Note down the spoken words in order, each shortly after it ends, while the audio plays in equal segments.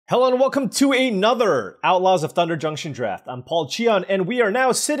Hello and welcome to another Outlaws of Thunder Junction draft. I'm Paul Cheon and we are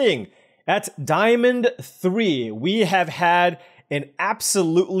now sitting at Diamond 3. We have had an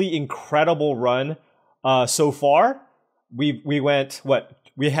absolutely incredible run so far. We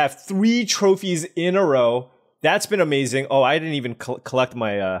have 3 trophies in a row. That's been amazing. Oh, I didn't even collect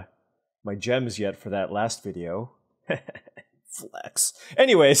my my gems yet for that last video. Flex.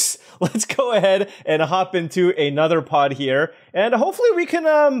 Anyways, let's go ahead and hop into another pod here, and hopefully we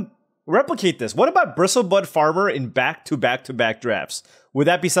can replicate this. What about Bristlebud Farmer in back-to-back drafts? Would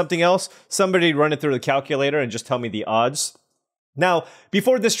that be something else? Somebody run it through the calculator and just tell me the odds. Now,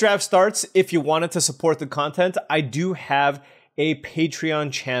 before this draft starts, if you wanted to support the content, I do have a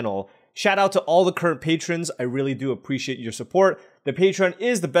Patreon channel. Shout out to all the current patrons. I really do appreciate your support. The Patreon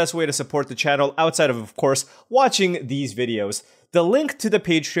is the best way to support the channel outside of course, watching these videos. The link to the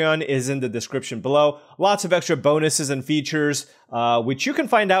Patreon is in the description below. Lots of extra bonuses and features, which you can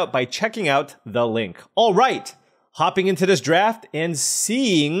find out by checking out the link. All right, hopping into this draft and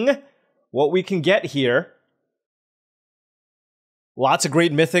seeing what we can get here. Lots of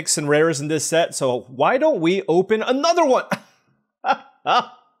great mythics and rares in this set, so why don't we open another one?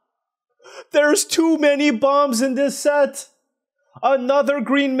 There's too many bombs in this set. Another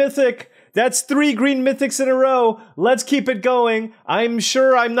green mythic. That's 3 green mythics in a row. Let's keep it going. I'm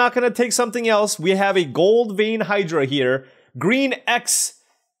sure I'm not going to take something else. We have a gold vein Hydra here. Green X.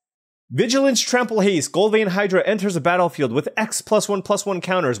 Vigilance Trample Haste. Gold vein Hydra enters the battlefield with X +1/+1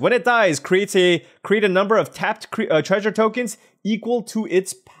 counters. When it dies, create a number of tapped treasure tokens equal to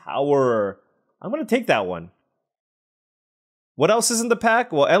its power. I'm going to take that one. What else is in the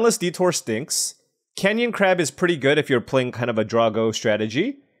pack? Well, Endless Detour stinks. Canyon Crab is pretty good if you're playing kind of a draw-go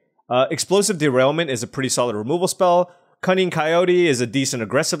strategy. Explosive Derailment is a pretty solid removal spell. Cunning Coyote is a decent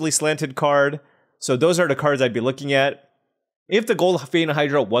aggressively slanted card. So those are the cards I'd be looking at. If the Gold Vein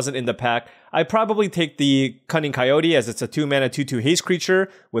Hydra wasn't in the pack, I'd probably take the Cunning Coyote as it's a 2-mana 2/2 haste creature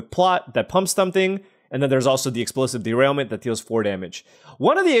with plot that pumps something. And then there's also the Explosive Derailment that deals 4 damage.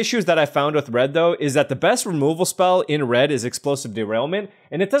 One of the issues that I found with red, though, is that the best removal spell in red is Explosive Derailment,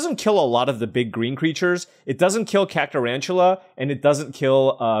 and it doesn't kill a lot of the big green creatures. It doesn't kill Cactarantula, and it doesn't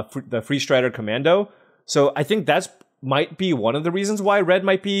kill the Free Strider Commando. So I think that might be one of the reasons why red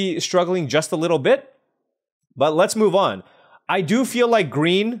might be struggling just a little bit. But let's move on. I do feel like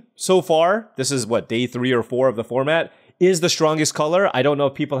green, so far, this is what, day 3 or 4 of the format, is the strongest color. I don't know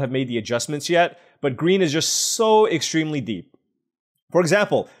if people have made the adjustments yet, but green is just so extremely deep. For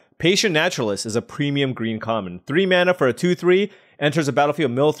example, Patient Naturalist is a premium green common. 3 mana for a 2/3, enters a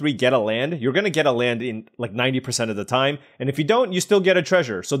battlefield, mill 3, get a land. You're going to get a land in like 90% of the time, and if you don't, you still get a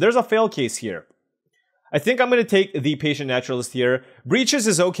treasure. So there's a fail case here. I think I'm going to take the Patient Naturalist here. Breaches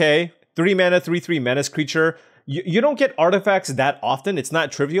is okay. 3 mana, 3/3 menace creature. You don't get artifacts that often. It's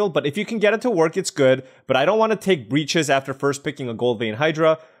not trivial, but if you can get it to work, it's good. But I don't want to take Breaches after first picking a Gold Vein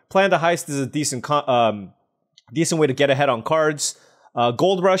Hydra. Plan to Heist is a decent way to get ahead on cards.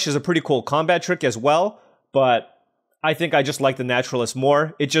 Gold Rush is a pretty cool combat trick as well, but I think I just like the Naturalist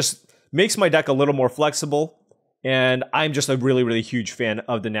more. It just makes my deck a little more flexible, and I'm just a really, really huge fan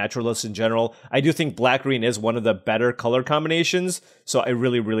of the Naturalist in general. I do think Black-Green is one of the better color combinations, so I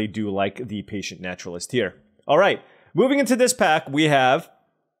really, really do like the Patient Naturalist here. All right, moving into this pack, we have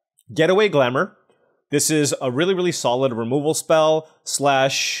Getaway Glamour. This is a really, really solid removal spell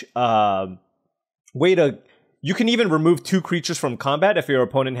slash way to... You can even remove 2 creatures from combat if your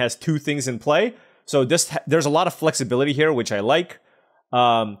opponent has 2 things in play. So there's a lot of flexibility here, which I like.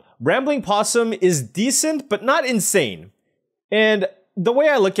 Rambling Possum is decent, but not insane. And the way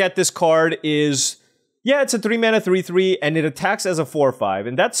I look at this card is, yeah, it's a 3 mana 3/3, and it attacks as a 4/5,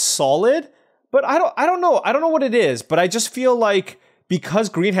 and that's solid. But I don't know. I don't know what it is, but I just feel like because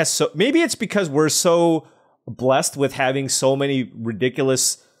green has so... Maybe it's because we're so blessed with having so many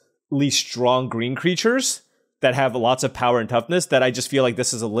ridiculously strong green creatures that have lots of power and toughness that I just feel like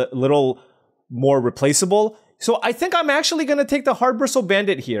this is a little more replaceable. So I think I'm actually going to take the Hard Bristle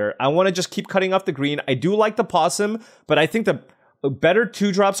Bandit here. I want to just keep cutting off the green. I do like the Possum, but I think the better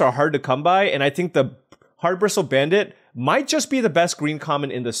 2-drops are hard to come by, and I think the Hard Bristle Bandit might just be the best green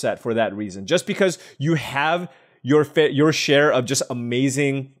common in the set for that reason. Just because you have your share of just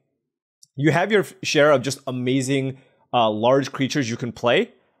amazing... You have your share of just amazing large creatures you can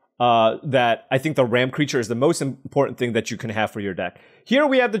play. That I think the Ram creature is the most important thing that you can have for your deck. Here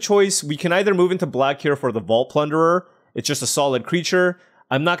we have the choice. We can either move into black here for the Vault Plunderer. It's just a solid creature.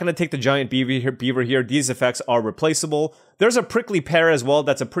 I'm not going to take the Giant Beaver here. These effects are replaceable. There's a Prickly Pear as well.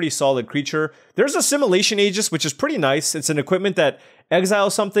 That's a pretty solid creature. There's Assimilation Aegis, which is pretty nice. It's an equipment that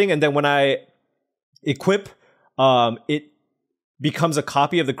exiles something, and then when I equip, it becomes a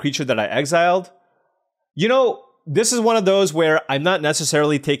copy of the creature that I exiled. You know, this is one of those where I'm not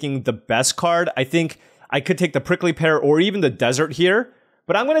necessarily taking the best card. I think I could take the Prickly Pear or even the Desert here,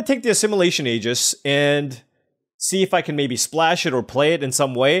 but I'm going to take the Assimilation Aegis and see if I can maybe splash it or play it in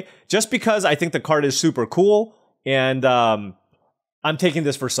some way, just because I think the card is super cool, and I'm taking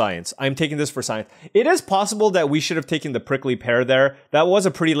this for science. I'm taking this for science. It is possible that we should have taken the Prickly Pear there. That was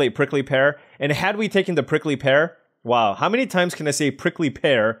a pretty late Prickly Pear, and had we taken the Prickly Pear, wow, how many times can I say Prickly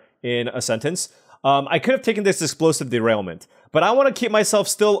Pear in a sentence? I could have taken this Explosive Derailment, but I want to keep myself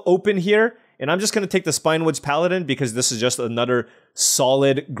still open here, and I'm just going to take the Spinewoods Paladin because this is just another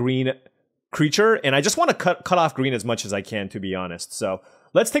solid green creature, and I just want to cut off green as much as I can, to be honest. So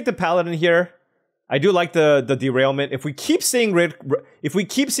let's take the Paladin here. I do like the derailment. If we keep seeing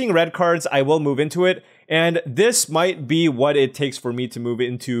red cards, I will move into it, and this might be what it takes for me to move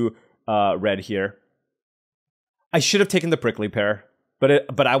into red here. I should have taken the Prickly Pear,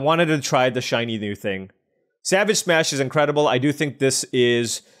 but I wanted to try the shiny new thing. Savage Smash is incredible. I do think this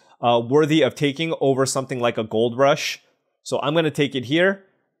is worthy of taking over something like a Gold Rush. So I'm going to take it here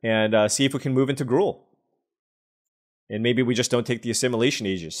and see if we can move into Gruul. And maybe we just don't take the Assimilation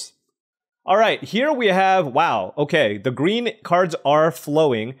Aegis. All right, here we have, wow, okay, the green cards are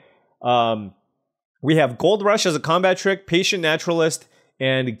flowing. We have Gold Rush as a combat trick, Patient Naturalist,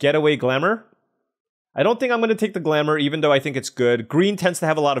 and Getaway Glamour. I don't think I'm going to take the Glamour, even though I think it's good. Green tends to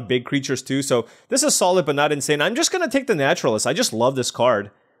have a lot of big creatures too, so this is solid but not insane. I'm just going to take the Naturalist. I just love this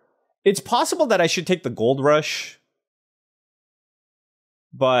card. It's possible that I should take the Gold Rush,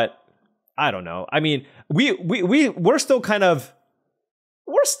 but I don't know. I mean, we're still kind of...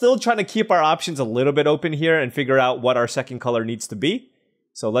 We're still trying to keep our options a little bit open here and figure out what our second color needs to be.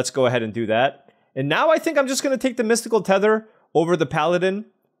 So let's go ahead and do that. And now I think I'm just going to take the Mystical Tether over the Paladin.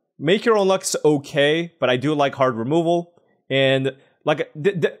 Make Your Own Luck's okay, but I do like hard removal. And like,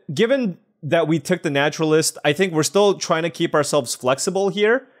 given that we took the Naturalist, I think we're still trying to keep ourselves flexible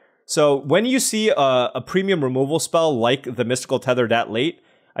here. So when you see a premium removal spell like the Mystical Tether that late,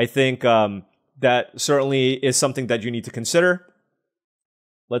 I think that certainly is something that you need to consider.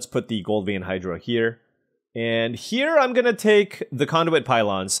 Let's put the Gold Vein Hydra here. And here I'm going to take the Conduit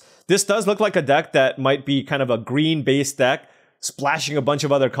Pylons. This does look like a deck that might be kind of a green-based deck, splashing a bunch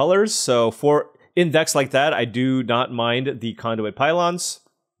of other colors. So in decks like that, I do not mind the Conduit Pylons.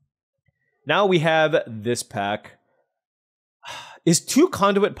 Now we have this pack. Is 2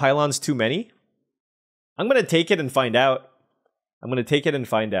 Conduit Pylons too many? I'm going to take it and find out.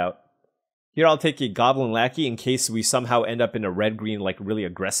 Here I'll take a Goblin Lackey in case we somehow end up in a red-green, like, really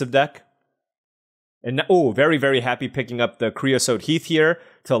aggressive deck. And, oh, very, very happy picking up the Creosote Heath here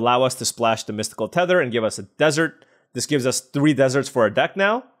to allow us to splash the Mystical Tether and give us a desert. This gives us 3 deserts for our deck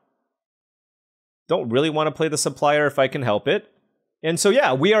now. Don't really want to play the Supplier if I can help it. And so,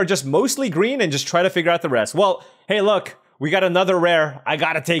 yeah, we are just mostly green and just try to figure out the rest. Well, hey, look, we got another rare. I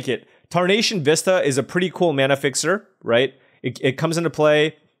gotta take it. Tarnation Vista is a pretty cool mana fixer, right? It comes into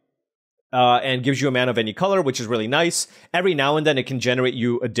play... and gives you a mana of any color, which is really nice. Every now and then it can generate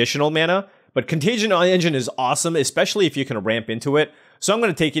you additional mana, but Contagion Engine is awesome, especially if you can ramp into it. So I'm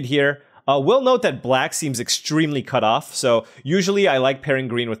going to take it here. We'll note that black seems extremely cut off, so usually I like pairing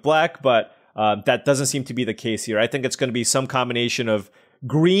green with black, but that doesn't seem to be the case here. I think it's going to be some combination of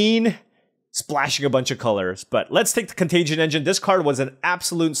green splashing a bunch of colors. But let's take the Contagion Engine. This card was an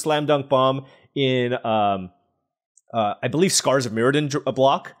absolute slam dunk bomb in, I believe, Scars of Mirrodin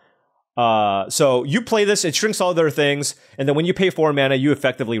block. So you play this, it shrinks all their things, and then when you pay 4 mana, you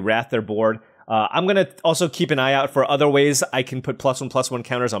effectively wrath their board. I'm going to also keep an eye out for other ways I can put +1/+1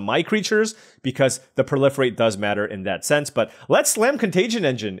 counters on my creatures, because the proliferate does matter in that sense. But let's slam Contagion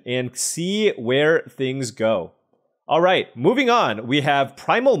Engine and see where things go. All right, moving on, we have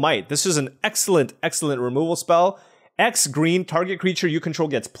Primal Might. This is an excellent, excellent removal spell. X green, target creature you control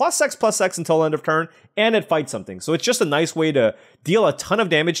gets +X/+X until end of turn, and it fights something. So it's just a nice way to deal a ton of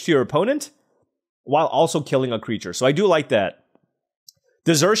damage to your opponent while also killing a creature. So I do like that.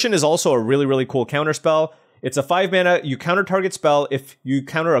 Desertion is also a really, really cool counter spell. It's a 5 mana, you counter target spell. If you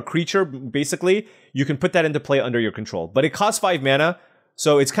counter a creature, basically, you can put that into play under your control. But it costs 5 mana,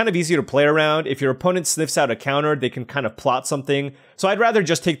 so it's kind of easy to play around. If your opponent sniffs out a counter, they can kind of plot something. So I'd rather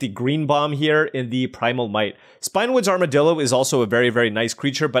just take the green bomb here in the Primal Might. Spinewoods Armadillo is also a very, very nice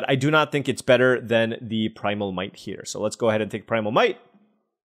creature, but I do not think it's better than the Primal Might here. So let's go ahead and take Primal Might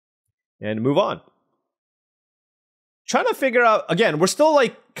and move on. Trying to figure out, again, we're still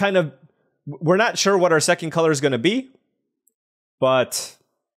like kind of, we're not sure what our second color is going to be, but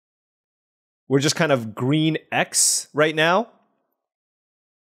we're just kind of green X right now.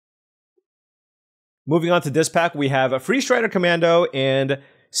 Moving on to this pack, we have a Free Strider Commando and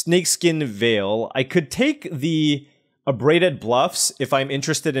Snakeskin Veil. I could take the Abraded Bluffs if I'm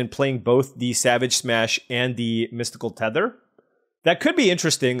interested in playing both the Savage Smash and the Mystical Tether. That could be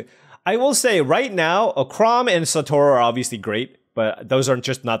interesting. I will say right now, Akram and Satoru are obviously great, but those are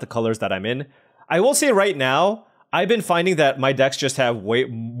just not the colors that I'm in. I will say right now, I've been finding that my decks just have way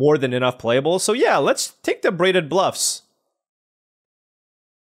more than enough playables. So yeah, let's take the Braided Bluffs.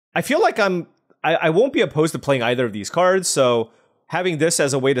 I feel like I won't be opposed to playing either of these cards, so having this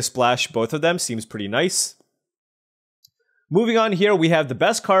as a way to splash both of them seems pretty nice. Moving on here, we have the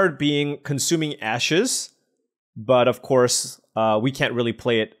best card being Consuming Ashes, but of course, we can't really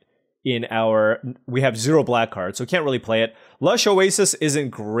play it in our... We have 0 black cards, so we can't really play it. Lush Oasis isn't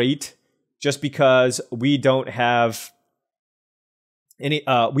great, just because we don't have any...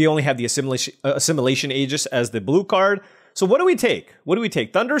 we only have the Assimilation Aegis as the blue card. So what do we take? What do we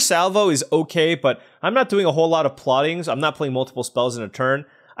take? Thunder Salvo is okay, but I'm not doing a whole lot of plottings. I'm not playing multiple spells in a turn.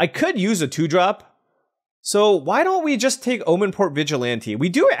 I could use a 2-drop. So why don't we just take Omenport Vigilante? We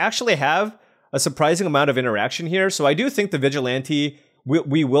do actually have a surprising amount of interaction here, so I do think the Vigilante,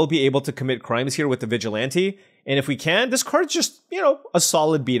 we will be able to commit crimes here with the Vigilante. And if we can, this card's just, you know, a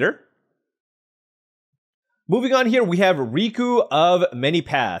solid beater. Moving on here, we have Riku of Many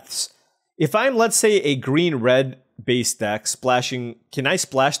Paths. If I'm, let's say, a green-red base deck, splashing... Can I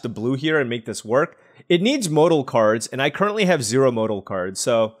splash the blue here and make this work? It needs modal cards, and I currently have 0 modal cards,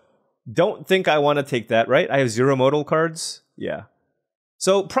 so... Don't think I want to take that, right? I have 0 modal cards? Yeah.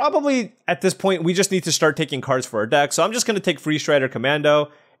 So probably at this point, we just need to start taking cards for our deck. So I'm just going to take Free Strider Commando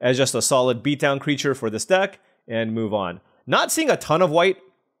as just a solid beatdown creature for this deck and move on. Not seeing a ton of white.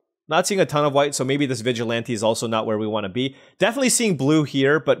 Not seeing a ton of white, so maybe this Vigilante is also not where we want to be. Definitely seeing blue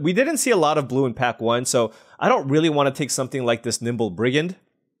here, but we didn't see a lot of blue in pack 1, so I don't really want to take something like this Nimble Brigand.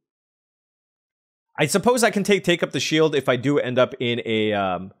 I suppose I can take Up the Shield if I do end up in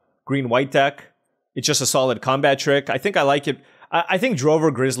a... green-white deck. It's just a solid combat trick. I think I like it. I think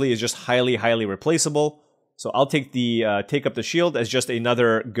Drover Grizzly is just highly, highly replaceable. So I'll take the Take Up the Shield as just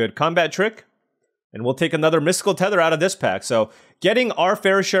another good combat trick. And we'll take another Mystical Tether out of this pack. So getting our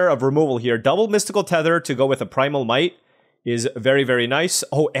fair share of removal here. Double Mystical Tether to go with a Primal Might is very, very nice.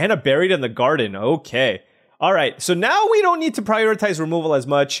 Oh, and a Buried in the Garden. Okay. All right. So now we don't need to prioritize removal as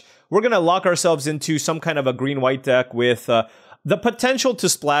much. We're going to lock ourselves into some kind of a green-white deck with... the potential to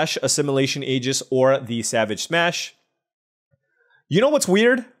splash Assimilation Aegis or the Savage Smash. You know what's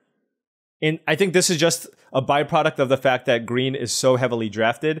weird? And I think this is just a byproduct of the fact that green is so heavily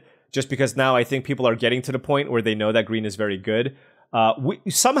drafted, just because now I think people are getting to the point where they know that green is very good.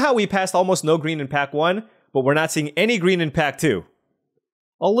 Somehow we passed almost no green in pack 1, but we're not seeing any green in pack 2.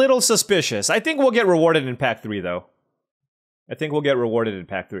 A little suspicious. I think we'll get rewarded in pack 3, though. I think we'll get rewarded in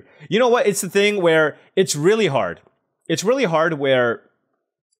pack 3. You know what? It's the thing where it's really hard. It's really hard where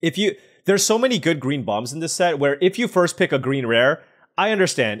there's so many good green bombs in this set where if you first pick a green rare, I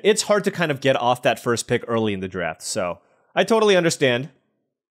understand. It's hard to kind of get off that first pick early in the draft. So I totally understand.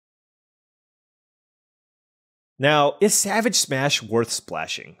 Now, is Savage Smash worth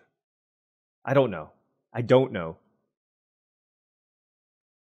splashing? I don't know. I don't know.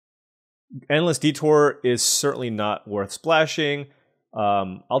 Endless Detour is certainly not worth splashing.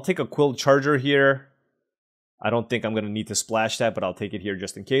 I'll take a Quilled Charger here. I don't think I'm going to need to splash that, but I'll take it here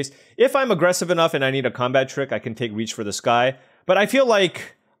just in case. If I'm aggressive enough and I need a combat trick, I can take Reach for the Sky. But I feel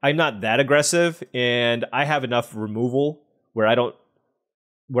like I'm not that aggressive, and I have enough removal where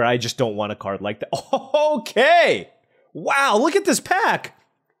I just don't want a card like that. Okay! Wow, look at this pack!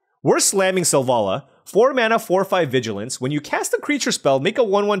 We're slamming Selvala. 4 mana, 4/5 Vigilance. When you cast a creature spell, make a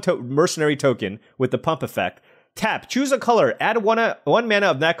 1/1 mercenary token with the pump effect. Tap, choose a color, add one mana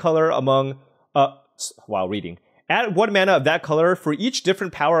of that color among... while reading. Add 1 mana of that color for each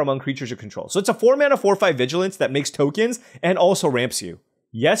different power among creatures you control. So it's a 4 mana, 4/5 Vigilance that makes tokens and also ramps you.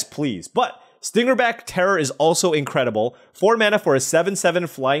 Yes, please. But Stingerback Terror is also incredible. 4 mana for a 7/7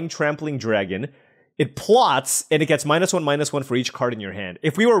 Flying Trampling Dragon. It plots, and it gets -1/-1 for each card in your hand.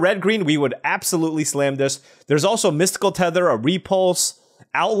 If we were red-green, we would absolutely slam this. There's also Mystical Tether, a Repulse,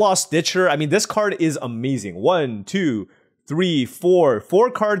 Outlaw Stitcher. I mean, this card is amazing. 1, 2, 3, 4.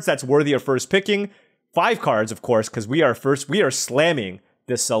 4 cards that's worthy of first picking. 5 cards, of course, because we are slamming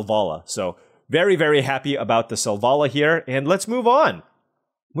this Selvala. So very, very happy about the Selvala here. And let's move on.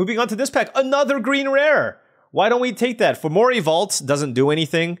 Moving on to this pack, another green rare. Why don't we take that? Fomori Vault doesn't do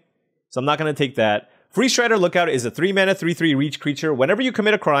anything, so I'm not going to take that. Free Strider Lookout is a 3 mana, 3/3 reach creature. Whenever you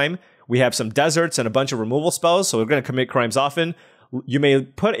commit a crime, we have some deserts and a bunch of removal spells, so we're going to commit crimes often. You may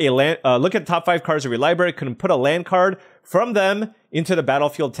put a land, look at the top 5 cards of your library, can put a land card from them into the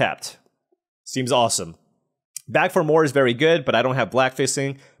battlefield tapped. Seems awesome. Back for More is very good, but I don't have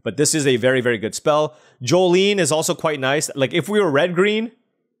Blackfisting. But this is a very, very good spell. Jolene is also quite nice. Like, if we were red-green,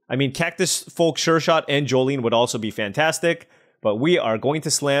 I mean, Cactus Folk Sure Shot and Jolene would also be fantastic. But we are going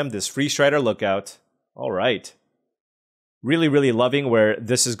to slam this Free Strider Lookout. All right. Really, really loving where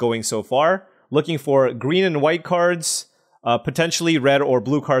this is going so far. Looking for green and white cards, potentially red or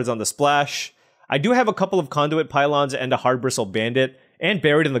blue cards on the splash. I do have a couple of Conduit Pylons and a Hard Bristle Bandit and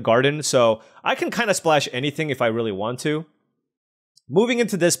Buried in the Garden, so I can kind of splash anything if I really want to. Moving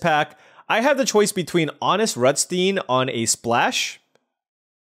into this pack, I have the choice between Honest Rutstein on a splash,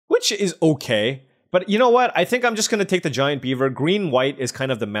 which is okay. But you know what? I think I'm just going to take the Giant Beaver. Green-white is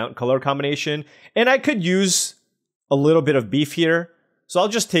kind of the mount color combination, and I could use a little bit of beef here. So I'll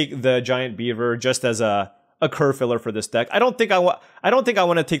just take the Giant Beaver just as a curve filler for this deck. I don't think I want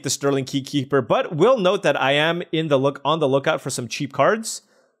to take the Sterling Keykeeper, but will note that I am on the lookout for some cheap cards.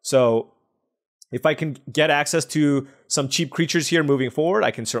 So if I can get access to some cheap creatures here moving forward, I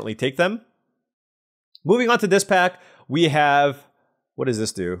can certainly take them. Moving on to this pack, we have, what does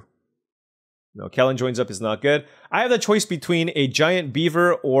this do? No, Kellen joins up is not good. I have the choice between a Giant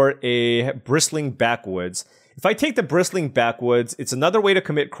Beaver or a Bristling Backwoods. If I take the Bristling Backwoods, it's another way to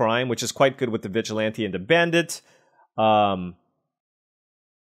commit crime, which is quite good with the Vigilante and the Bandit. What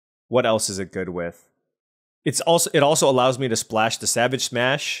else is it good with? It also allows me to splash the Savage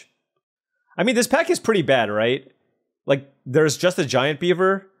Smash. I mean, this pack is pretty bad, right? Like, there's just a Giant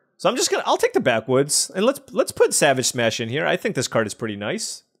Beaver. So I'll take the Backwoods, and let's put Savage Smash in here. I think this card is pretty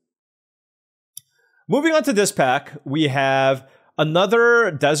nice. Moving on to this pack, we have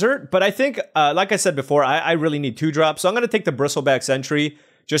another desert, but I think, like I said before, I really need 2-drops, so I'm going to take the Bristleback Sentry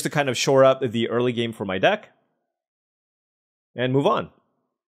just to kind of shore up the early game for my deck. And move on.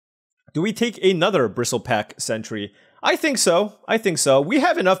 Do we take another Bristleback Sentry? I think so. I think so. We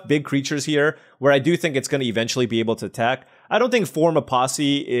have enough big creatures here where I do think it's going to eventually be able to attack. I don't think Form a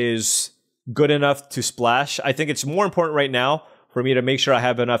Posse is good enough to splash. I think it's more important right now for me to make sure I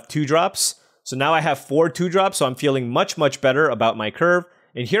have enough 2-drops. So now I have 4 2-drops, so I'm feeling much, much better about my curve.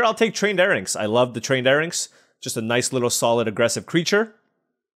 And here I'll take Trained Erranks. I love the Trained Erranks. Just a nice little solid aggressive creature.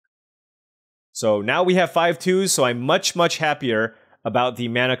 So now we have 5 2s, so I'm much, much happier about the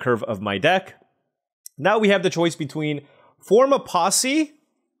mana curve of my deck. Now we have the choice between Form a Posse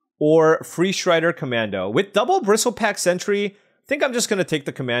or Free Strider Commando. With double Bristleback Sentry, I think I'm just going to take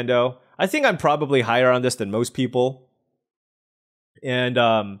the Commando. I think I'm probably higher on this than most people. And,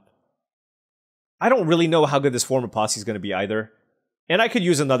 I don't really know how good this Form of Posse is going to be either. And I could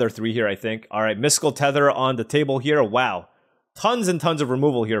use another 3 here, I think. All right, Mystical Tether on the table here. Wow. Tons and tons of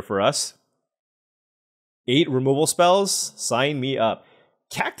removal here for us. 8 removal spells. Sign me up.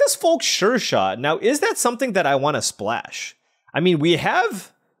 Cactus Folk Sure Shot. Now, is that something that I want to splash? I mean, we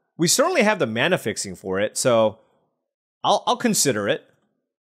certainly have the mana fixing for it, so I'll consider it.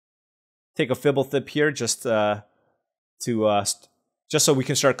 Take a Fibblethip here just just so we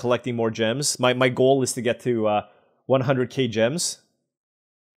can start collecting more gems. My goal is to get to 100k gems.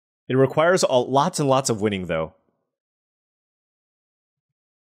 It requires lots and lots of winning, though.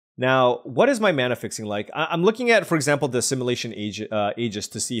 Now, what is my mana fixing like? I'm looking at, for example, the Simulation Aegis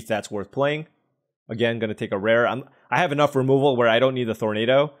to see if that's worth playing. Again, going to take a rare. I have enough removal where I don't need the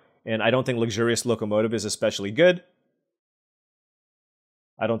Tornado, and I don't think Luxurious Locomotive is especially good.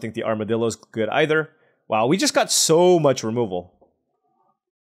 I don't think the Armadillo's good either. Wow, we just got so much removal.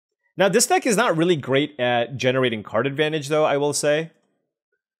 Now, this deck is not really great at generating card advantage, though, I will say.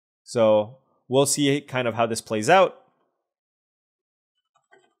 So, we'll see kind of how this plays out.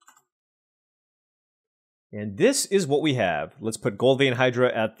 And this is what we have. Let's put Goldvein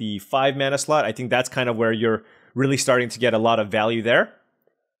Hydra at the 5 mana slot. I think that's kind of where you're really starting to get a lot of value there.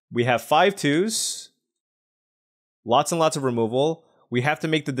 We have 5 2s. Lots and lots of removal. We have to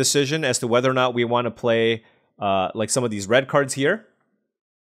make the decision as to whether or not we want to play like some of these red cards here.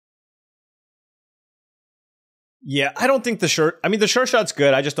 Yeah, I don't think the Sure Shot's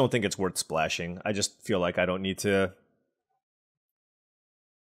good. I just don't think it's worth splashing. I just feel like I don't need to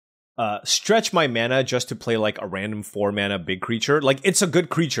stretch my mana just to play like a random 4 mana big creature. Like, it's a good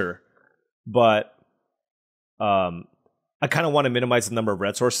creature, but I kind of want to minimize the number of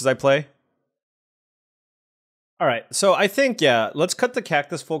red sources I play. All right, so I think, yeah, let's cut the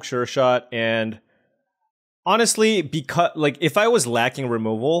Cactus Folk Sure Shot. And honestly, because like if I was lacking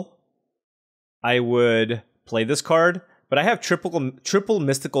removal, I would play this card. But I have triple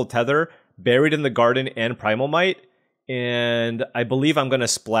Mystical Tether, Buried in the Garden, and Primal Might. And I believe I'm going to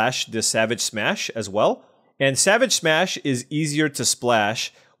splash this Savage Smash as well. And Savage Smash is easier to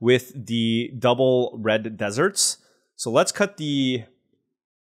splash with the double red deserts. So let's cut the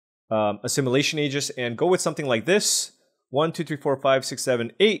Assimilation Aegis and go with something like this. 1, 2, 3, 4, 5, 6,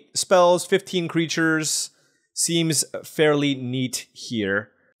 7, 8 spells, 15 creatures. Seems fairly neat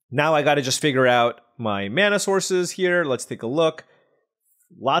here. Now I gotta just figure out my mana sources here. Let's take a look.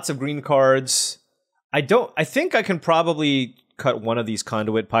 Lots of green cards. I think I can probably cut one of these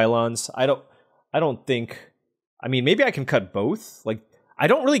conduit pylons. I don't think, I mean, maybe I can cut both. Like, I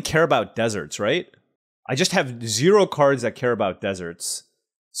don't really care about deserts, right? I just have 0 cards that care about deserts.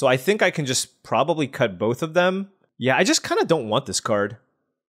 So I think I can just probably cut both of them. Yeah, I just kind of don't want this card.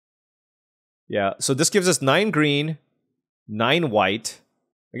 Yeah, so this gives us 9 green, 9 white.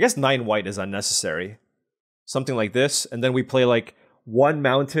 I guess 9 white is unnecessary. Something like this. And then we play like 1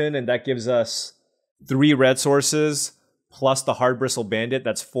 mountain, and that gives us 3 red sources, plus the Hard Bristle Bandit,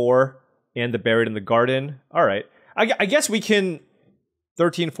 that's 4, and the Buried in the Garden. All right. I guess we can...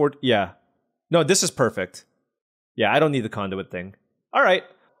 13, 14... Yeah. No, this is perfect. Yeah, I don't need the conduit thing. All right.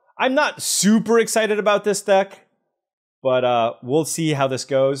 I'm not super excited about this deck, but we'll see how this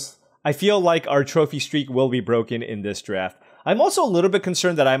goes. I feel like our trophy streak will be broken in this draft. I'm also a little bit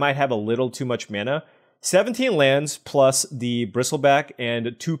concerned that I might have a little too much mana. 17 lands plus the Bristleback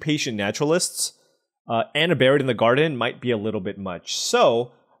and 2 Patient Naturalists and a Buried in the Garden might be a little bit much.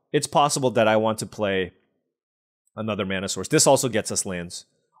 So it's possible that I want to play another mana source. This also gets us lands.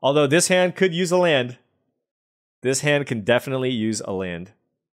 Although this hand could use a land. This hand can definitely use a land.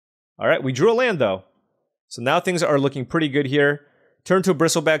 All right, we drew a land though. So now things are looking pretty good here. Turn 2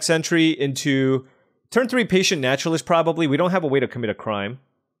 Bristleback Sentry into... Turn 3 Patient Naturalist probably. We don't have a way to commit a crime.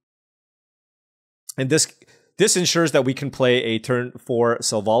 And this ensures that we can play a turn 4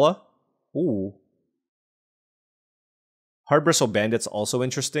 Selvala. Ooh. Hard Bristle Bandit's also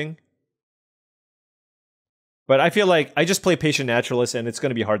interesting. But I feel like I just play Patient Naturalist and it's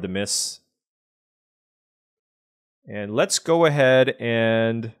going to be hard to miss. And let's go ahead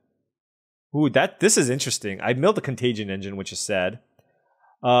and... Ooh, this is interesting. I milled the Contagion Engine, which is sad.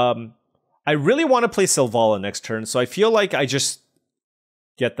 I really want to play Selvala next turn, so I feel like I just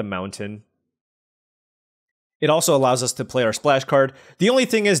get the Mountain. It also allows us to play our splash card. The only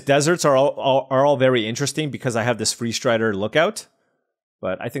thing is deserts are all very interesting because I have this Free Strider Lookout.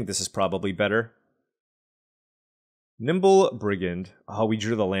 But I think this is probably better. Nimble Brigand. Oh, we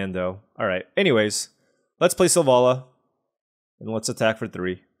drew the land though. Alright, anyways. Let's play Selvala. And let's attack for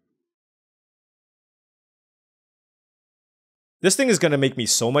 3. This thing is going to make me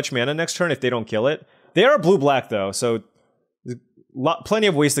so much mana next turn if they don't kill it. They are blue-black though, so plenty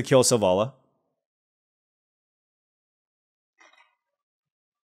of ways to kill Selvala.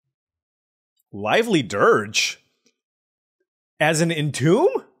 Lively Dirge? As an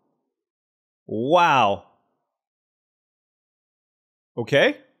Entomb? Wow.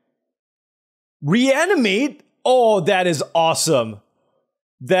 Okay. Reanimate? Oh, that is awesome.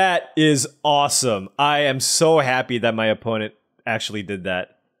 That is awesome. I am so happy that my opponent actually did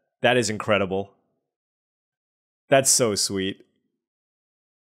that. That is incredible. That's so sweet.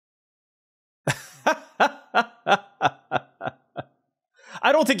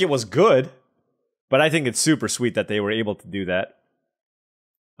 I don't think it was good, but I think it's super sweet that they were able to do that.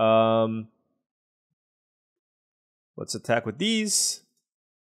 Let's attack with these.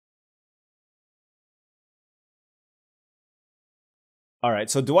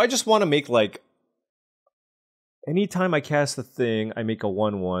 Alright, so do I just want to make like... Anytime I cast a thing, I make a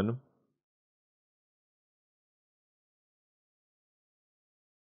 1/1.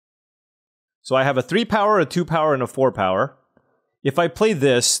 So I have a 3 power, a 2 power, and a 4 power. If I play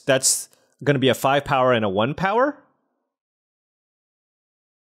this, that's going to be a 5 power and a 1 power.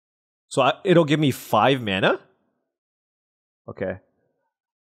 So it'll give me 5 mana? Okay.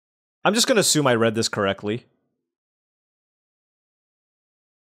 I'm just going to assume I read this correctly.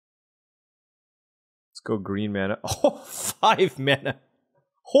 Let's go green mana. Oh, 5 mana.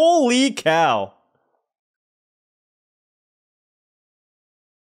 Holy cow.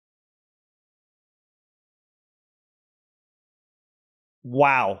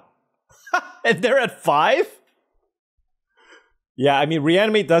 Wow. And they're at 5? Yeah, I mean,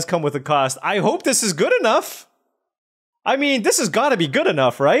 Reanimate does come with a cost. I hope this is good enough. I mean, this has got to be good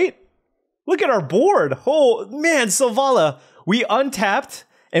enough, right? Look at our board. Oh, man, Selvala. We untapped,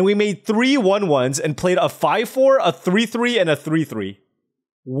 and we made 3 1/1s and played a 5/4, a 3/3, and a 3/3.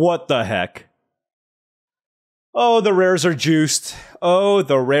 What the heck? Oh, the rares are juiced. Oh,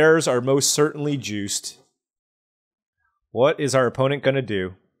 the rares are most certainly juiced. What is our opponent going to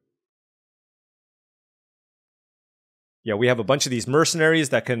do? Yeah, we have a bunch of these mercenaries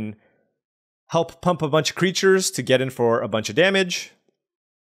that can help pump a bunch of creatures to get in for a bunch of damage.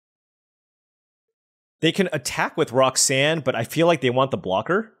 They can attack with Roxanne, but I feel like they want the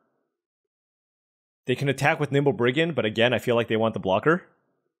blocker. They can attack with Nimble Brigand, but again, I feel like they want the blocker.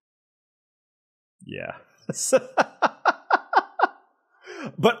 Yeah.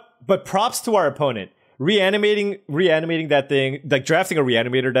 But props to our opponent. Reanimating that thing, like drafting a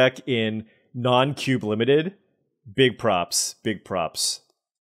reanimator deck in non-cube limited. Big props. Big props.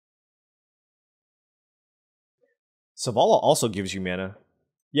 Zavala also gives you mana.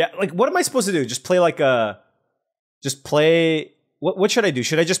 Yeah, like what am I supposed to do? Just play like a... Just play... What should I do?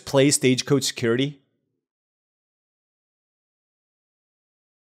 Should I just play Stagecoach Security?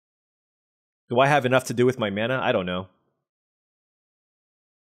 Do I have enough to do with my mana? I don't know.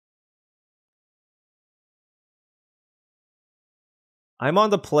 I'm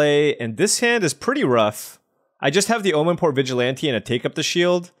on the play, and this hand is pretty rough. I just have the Omenport Vigilante and a Take Up the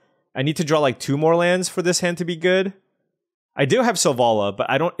Shield. I need to draw like 2 more lands for this hand to be good. I do have Zavala, but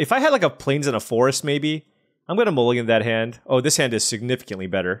I don't... If I had like a Plains and a Forest, maybe, I'm going to mulligan that hand. Oh, this hand is significantly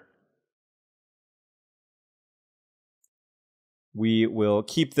better. We will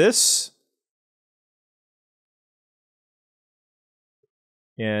keep this.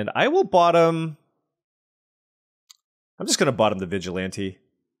 And I will bottom... I'm just going to bottom the Vigilante.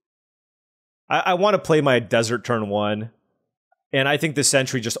 I want to play my Desert turn 1. And I think the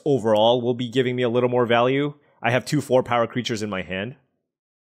Sentry just overall will be giving me a little more value. I have 2 4-power creatures in my hand.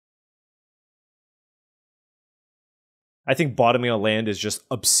 I think bottoming a land is just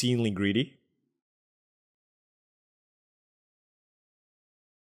obscenely greedy.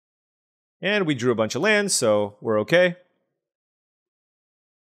 And we drew a bunch of lands, so we're okay.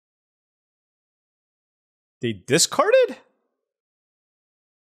 They discarded?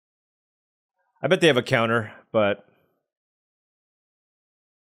 I bet they have a counter, but...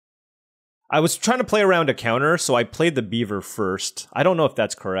 I was trying to play around a counter, so I played the Beaver first. I don't know if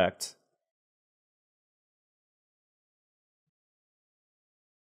that's correct.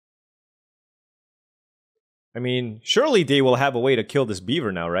 I mean, surely they will have a way to kill this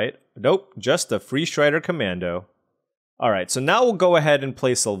Beaver now, right? Nope, just a Free Strider Commando. Alright, so now we'll go ahead and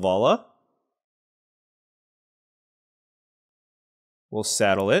play Zavala. We'll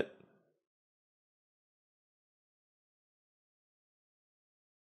saddle it.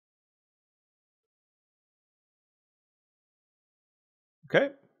 Okay.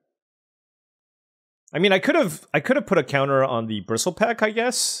 I mean, I could have put a counter on the Bristlepack, I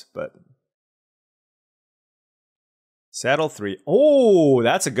guess, but saddle 3. Oh,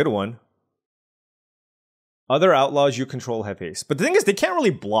 that's a good one. Other outlaws you control have haste. But the thing is, they can't really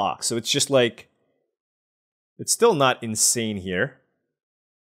block, so it's just like... It's still not insane here.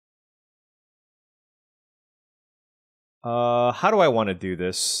 How do I want to do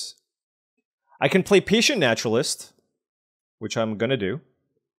this? I can play Patient Naturalist, which I'm gonna do.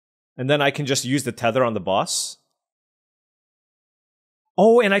 And then I can just use the tether on the boss.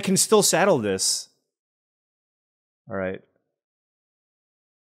 Oh, and I can still saddle this. Alright.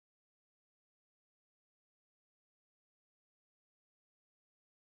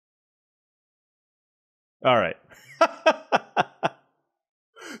 Alright.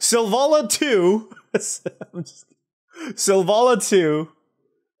 Zavala 2. Zavala 2.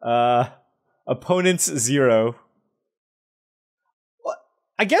 Opponents 0.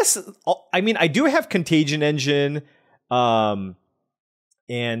 I guess, I mean, I do have Contagion Engine, and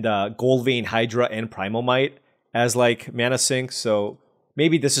Goldvein Hydra and Primal Might as like mana sink, so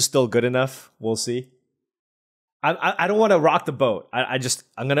maybe this is still good enough. We'll see. I don't want to rock the boat.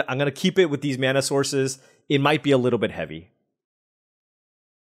 I'm gonna keep it with these mana sources. It might be a little bit heavy.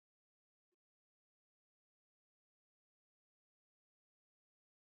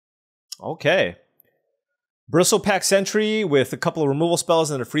 Okay. Bristlepack Sentry with a couple of removal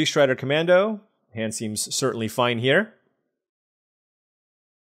spells and a Free Strider Commando. Hand seems certainly fine here.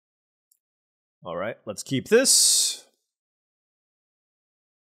 Alright, let's keep this.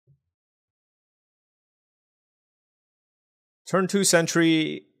 Turn 2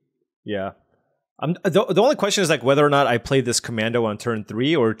 Sentry. Yeah. The only question is like whether or not I play this Commando on turn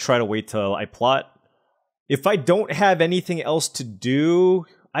 3 or try to wait till I plot. If I don't have anything else to do,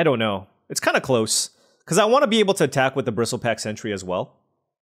 I don't know. It's kind of close. Because I want to be able to attack with the Bristlepack Sentry as well.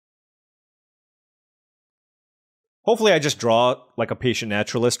 Hopefully I just draw like a Patient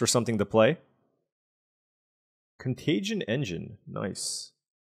Naturalist or something to play. Contagion Engine. Nice.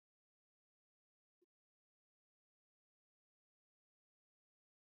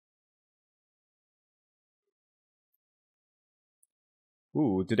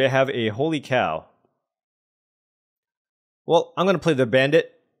 Ooh, do they have a Holy Cow? Well, I'm going to play the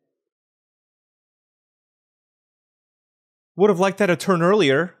Bandit. Would have liked that a turn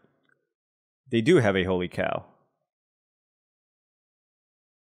earlier. They do have a Holy Cow.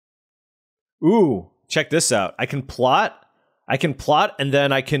 Ooh, check this out. I can plot, and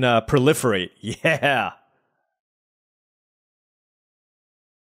then I can proliferate. Yeah.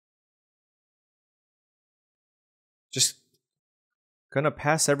 Just gonna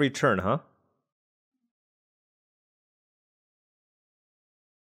pass every turn, huh?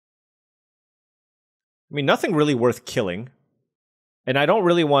 I mean, nothing really worth killing. And I don't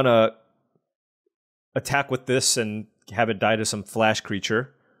really want to attack with this and have it die to some flash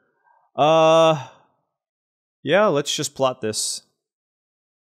creature. Yeah, let's just plot this.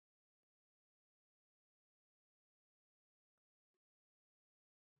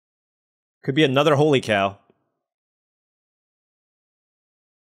 Could be another holy cow.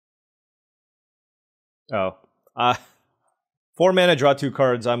 Oh. 4 mana, draw 2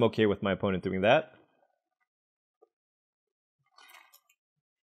 cards. I'm okay with my opponent doing that.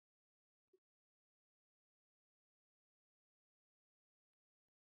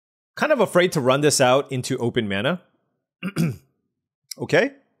 Kind of afraid to run this out into open mana.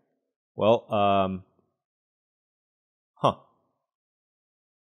 Okay. Well,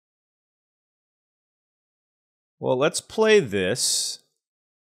 Well, let's play this.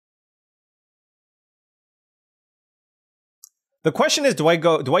 The question is, do I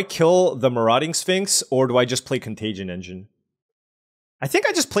kill the Marauding Sphinx, or do I just play Contagion Engine? I think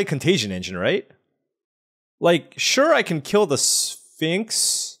I just play Contagion Engine, right? Like, sure, I can kill the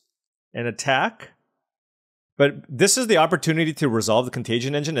Sphinx and attack, but this is the opportunity to resolve the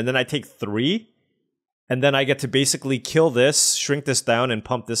Contagion Engine, and then I take 3, and then I get to basically kill this, shrink this down, and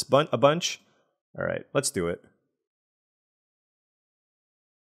pump this a bunch. All right, let's do it.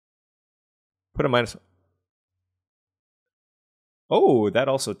 Put a minus... Oh, that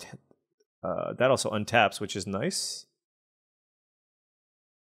also untaps, which is nice.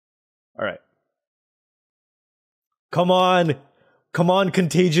 All right. Come on,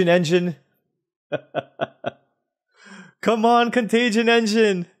 Contagion Engine. Come on, Contagion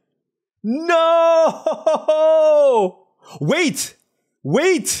Engine. No! Wait!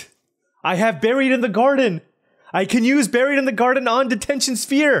 I have Buried in the Garden. I can use Buried in the Garden on Detention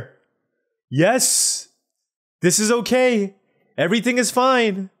Sphere. Yes, this is okay. Everything is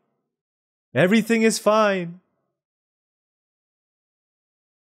fine. Everything is fine.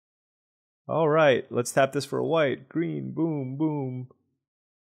 All right, let's tap this for a white. Green, boom, boom.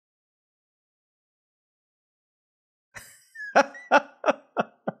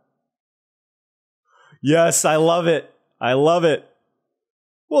 Yes, I love it. I love it.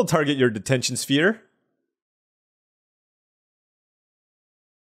 We'll target your Detention Sphere.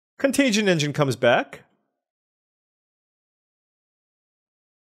 Contagion Engine comes back.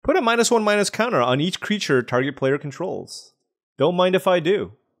 Put a -1/- counter on each creature target player controls. Don't mind if I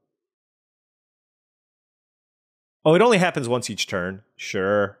do. Oh, it only happens once each turn.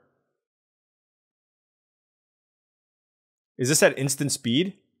 Sure. Is this at instant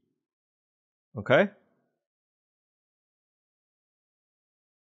speed? Okay.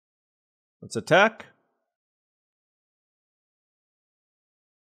 Let's attack.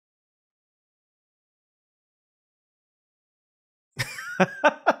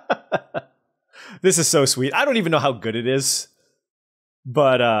 This is so sweet. I don't even know how good it is,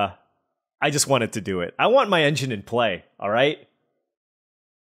 but I just wanted to do it. I want my engine in play, all right?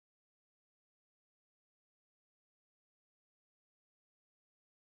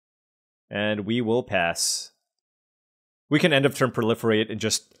 And we will pass. We can end of turn proliferate and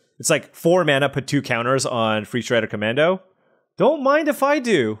just... It's like 4 mana, put 2 counters on Free Strider Commando. Don't mind if I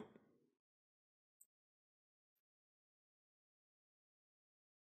do.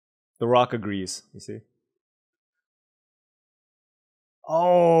 The Rock agrees, you see.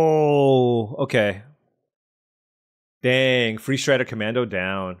 Oh, okay. Dang, Free Strider Commando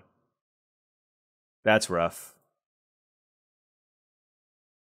down. That's rough.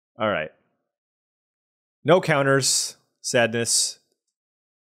 All right. No counters. Sadness.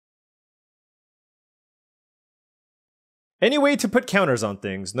 Any way to put counters on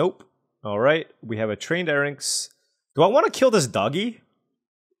things? Nope. All right. We have a Trained Erynx. Do I want to kill this doggy?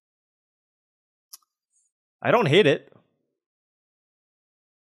 I don't hate it.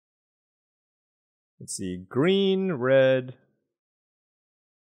 Let's see. Green, red.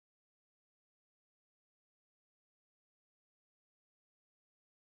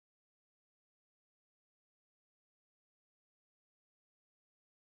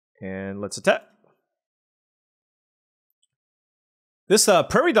 And let's attack. This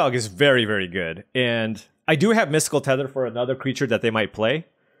Prairie Dog is very, very good. And I do have Mystical Tether for another creature that they might play.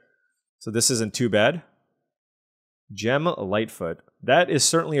 So this isn't too bad. Gem Lightfoot. That is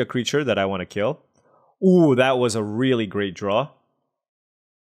certainly a creature that I want to kill. Ooh, that was a really great draw.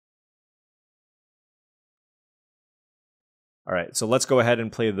 All right, so let's go ahead and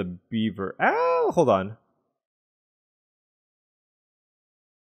play the beaver. Oh, hold on.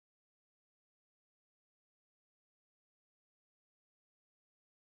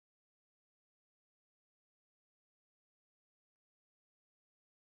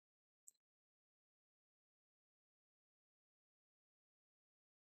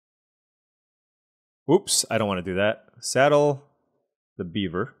 Oops, I don't want to do that. Saddle the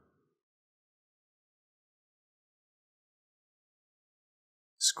beaver.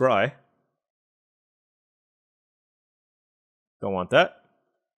 Scry. Don't want that.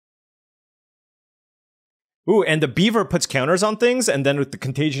 Ooh, and the beaver puts counters on things, and then with the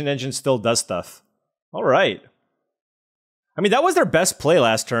contagion engine still does stuff. All right. I mean, that was their best play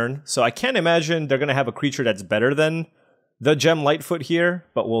last turn, so I can't imagine they're going to have a creature that's better than the Gem Lightfoot here,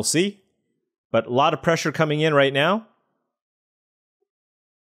 but we'll see. But a lot of pressure coming in right now.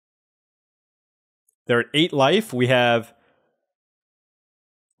 They're at 8 life. We have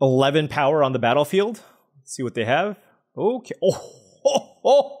 11 power on the battlefield. Let's see what they have. Okay. Oh.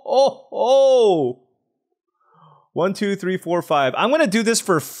 1, 2, 3, 4, 5. I'm going to do this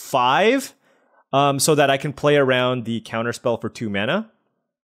for 5 so that I can play around the counterspell for 2 mana.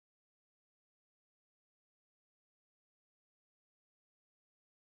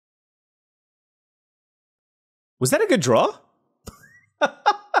 Was that a good draw?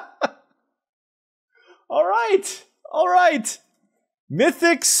 All right.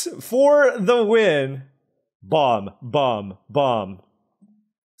 Mythics for the win. Bomb.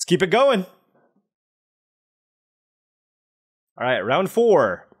 Let's keep it going. All right, round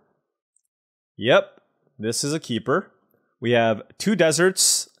 4. Yep, this is a keeper. We have 2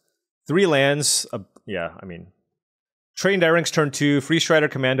 deserts, 3 lands. Trained Erings turn 2, Free Strider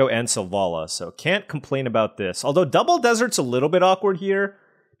Commando, and Selvala. So can't complain about this. Although double desert's a little bit awkward here,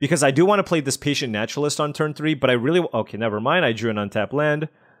 because I do want to play this Patient Naturalist on turn 3, but I really... Okay, never mind. I drew an untapped land.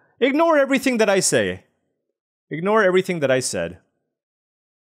 Ignore everything that I say. Ignore everything that I said.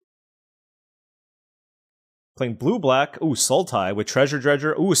 Playing blue-black. Ooh, Sultai with Treasure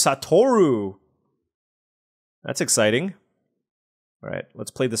Dredger. Ooh, Satoru. That's exciting. All right, let's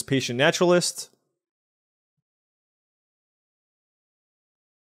play this Patient Naturalist.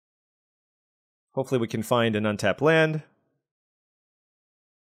 Hopefully we can find an untapped land.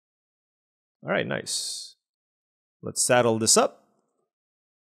 All right, nice. Let's saddle this up.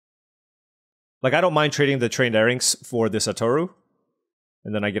 Like, I don't mind trading the Trained Erings for this Satoru.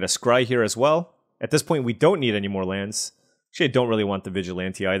 And then I get a Scry here as well. At this point, we don't need any more lands. Actually, I don't really want the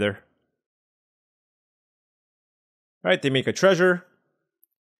Vigilante either. All right, they make a treasure.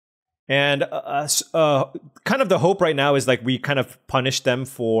 And kind of the hope right now is like we kind of punish them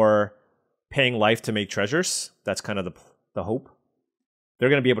for paying life to make treasures. That's kind of the hope. They're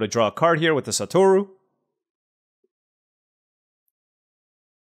going to be able to draw a card here with the Satoru.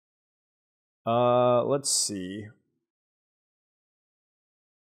 Let's see.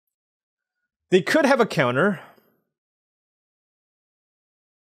 They could have a counter.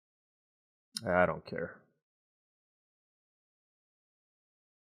 I don't care.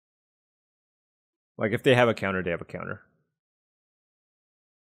 Like, if they have a counter, they have a counter.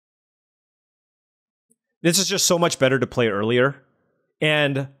 This is just so much better to play earlier.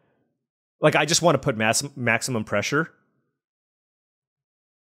 And, like, I just want to put maximum pressure.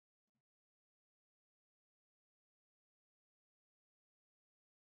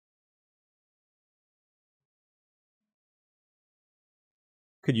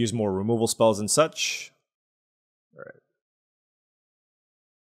 Could use more removal spells and such. All right.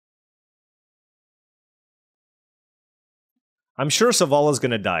 I'm sure Selvala's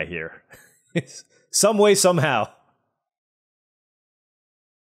going to die here. Some way, somehow.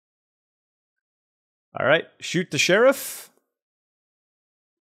 All right, shoot the sheriff.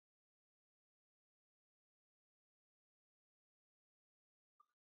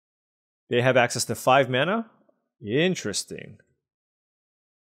 They have access to 5 mana. Interesting.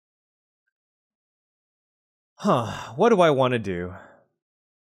 Huh, what do I want to do?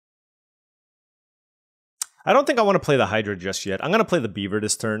 I don't think I want to play the Hydra just yet. I'm going to play the Beaver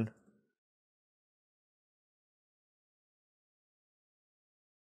this turn.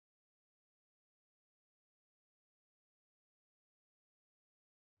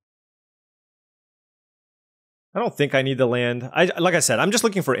 I don't think I need the land. Like I said, I'm just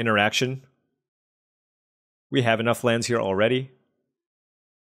looking for interaction. We have enough lands here already.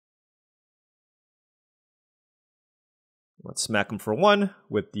 Let's smack them for 1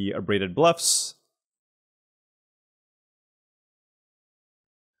 with the Abraded Bluffs.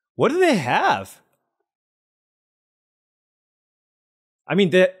 What do they have? I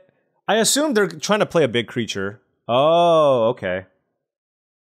mean, I assume they're trying to play a big creature. Oh, okay.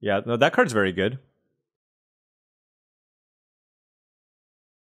 Yeah, no, that card's very good.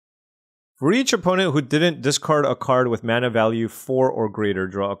 For each opponent who didn't discard a card with mana value 4 or greater,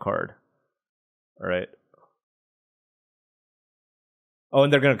 draw a card. Alright. Oh,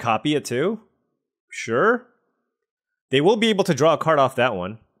 and they're going to copy it too? Sure. They will be able to draw a card off that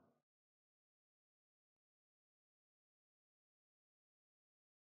one.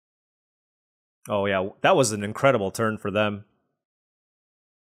 Oh yeah, that was an incredible turn for them.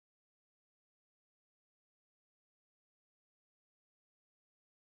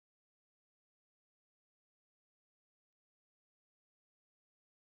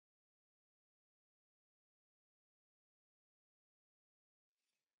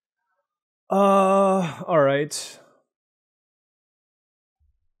 Alright.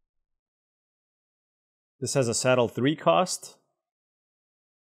 This has a saddle 3 cost.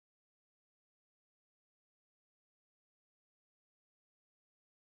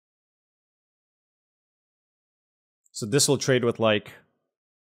 So this will trade with like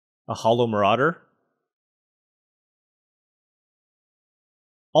a Hollow Marauder.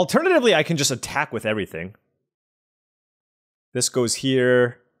 Alternatively, I can just attack with everything. This goes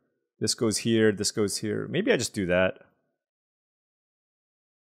here. This goes here. This goes here. Maybe I just do that.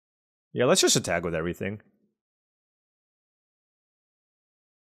 Yeah, let's just attack with everything.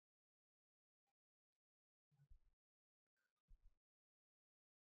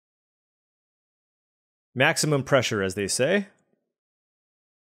 Maximum pressure, as they say.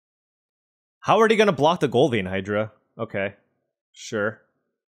 How are they going to block the Goldvein Hydra? Okay, sure.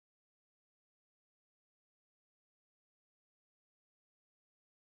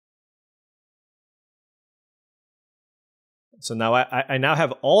 So now I now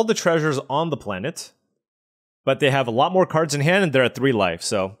have all the treasures on the planet, but they have a lot more cards in hand and they're at 3 life,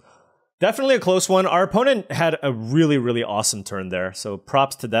 so definitely a close one. Our opponent had a really, really awesome turn there, so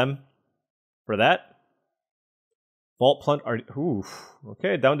props to them for that. Vault Plunder, oof,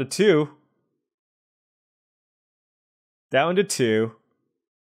 okay, down to 2. Down to 2.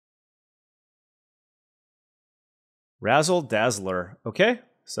 Razzle Dazzler, okay,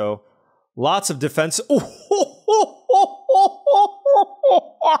 so lots of defense.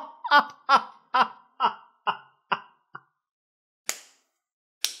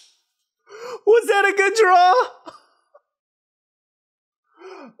 Was that a good draw?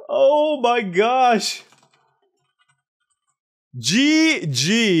 Oh my gosh.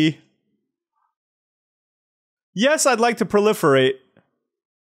 GG. Yes, I'd like to proliferate.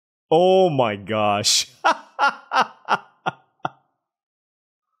 Oh my gosh.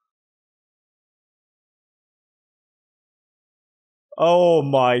 Oh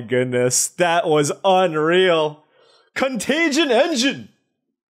my goodness. That was unreal. Contagion Engine.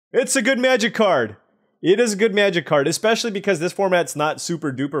 It's a good Magic card. It is a good Magic card, especially because this format's not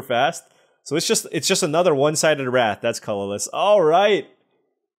super duper fast. So it's just another one-sided Wrath. That's colorless. All right.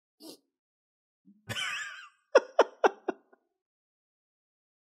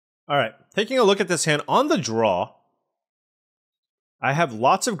 All right. Taking a look at this hand on the draw, I have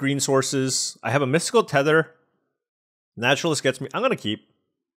lots of green sources. I have a Mystical Tether. Naturalist gets me. I'm going to keep.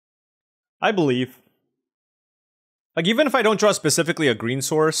 I believe. Like, even if I don't draw specifically a green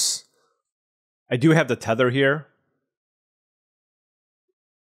source, I do have the Tether here.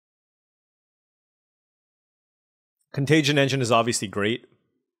 Contagion Engine is obviously great.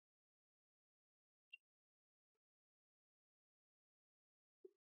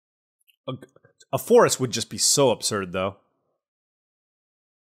 A forest would just be so absurd, though.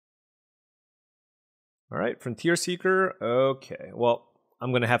 Alright, Frontier Seeker. Okay, well,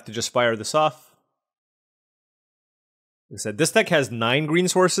 I'm going to have to just fire this off. Like I said, this deck has 9 green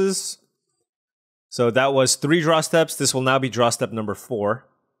sources. So that was 3 draw steps. This will now be draw step number 4.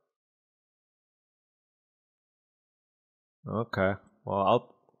 Okay,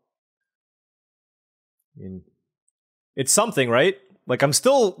 well, I mean, it's something, right? Like, I'm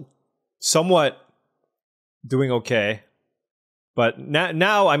still somewhat doing okay. But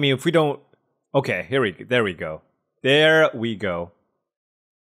now, I mean, if we don't... Okay, there we go. There we go.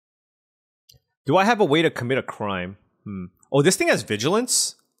 Do I have a way to commit a crime? Oh, this thing has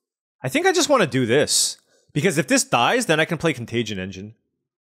Vigilance? I think I just want to do this. Because if this dies, then I can play Contagion Engine.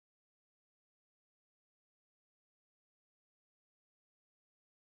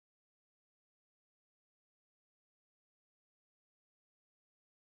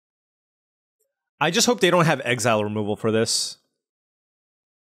 I just hope they don't have exile removal for this.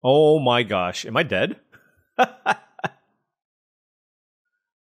 Oh my gosh. Am I dead?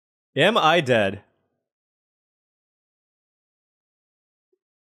 Am I dead?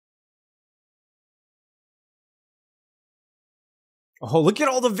 Oh, look at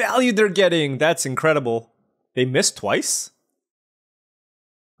all the value they're getting. That's incredible. They missed twice?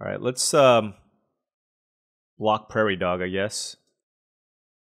 All right, let's block Prairie Dog, I guess.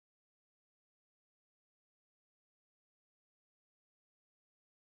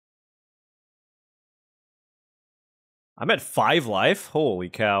 I'm at 5 life? Holy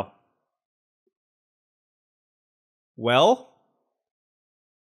cow. Well,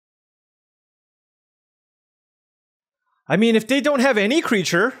 I mean, if they don't have any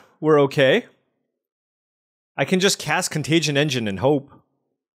creature, we're okay. I can just cast Contagion Engine and hope.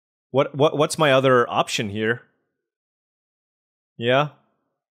 What's my other option here? Yeah.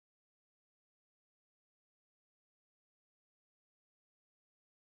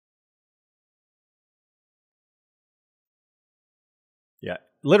 Yeah,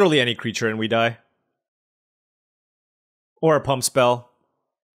 literally any creature and we die. Or a pump spell.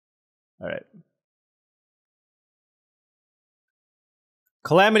 Alright.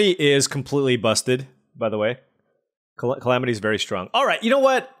 Calamity is completely busted, by the way. Calamity is very strong. Alright, you know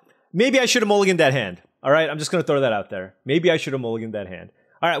what? Maybe I should have mulliganed that hand. Alright, I'm just going to throw that out there. Maybe I should have mulliganed that hand.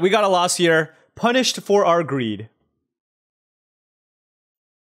 Alright, we got a loss here. Punished for our greed.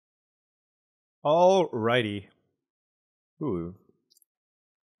 Alrighty. Ooh.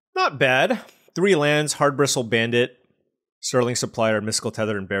 Not bad. 3 lands, Hard Bristle Bandit, Sterling Supplier, Mystical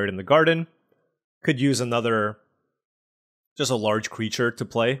Tether, and Buried in the Garden. Could use another, just a large creature to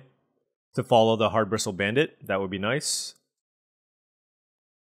play to follow the Hard Bristle Bandit. That would be nice.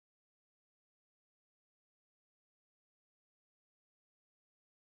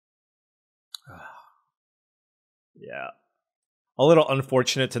 Yeah. A little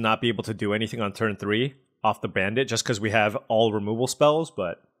unfortunate to not be able to do anything on turn 3 off the Bandit just because we have all removal spells,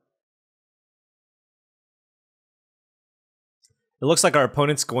 but it looks like our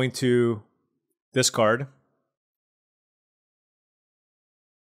opponent's going to discard.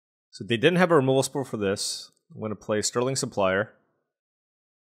 So they didn't have a removal spell for this. I'm going to play Sterling Supplier.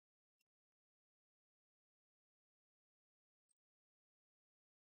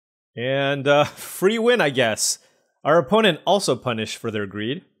 And free win, I guess. Our opponent also punished for their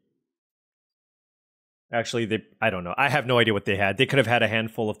greed. Actually, I don't know. I have no idea what they had. They could have had a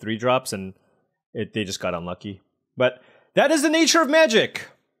handful of 3-drops and they just got unlucky. But that is the nature of Magic.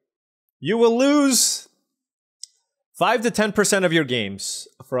 You will lose 5 to 10% of your games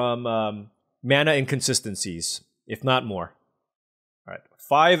from mana inconsistencies, if not more. All right,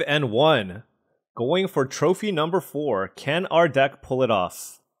 5-1. Going for trophy number 4. Can our deck pull it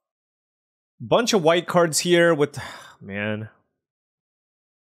off? Bunch of white cards here with... Man.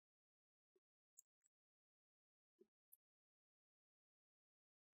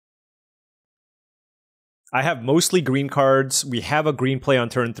 I have mostly green cards. We have a green play on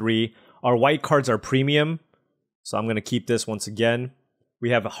turn 3. Our white cards are premium. So I'm going to keep this once again.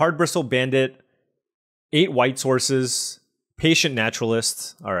 We have a Hard Bristle Bandit, 8 white sources, Patient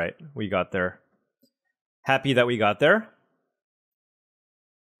Naturalist. All right, we got there. Happy that we got there.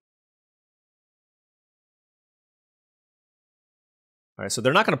 All right, so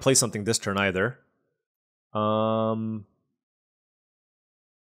they're not going to play something this turn either.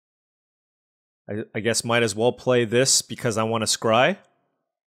 I guess might as well play this because I want to scry.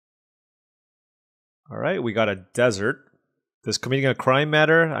 All right, we got a Desert. Does committing a crime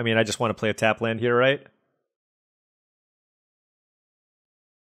matter? I mean, I just want to play a tap land here, right?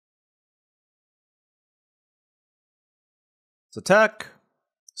 Let's attack.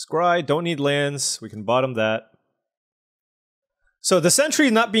 Scry, don't need lands. We can bottom that. So the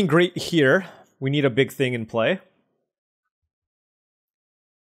Sentry not being great here. We need a big thing in play.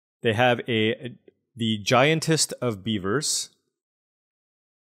 They have the Giantess of Beavers.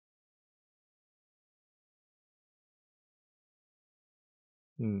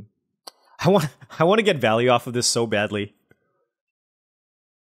 I want to get value off of this so badly.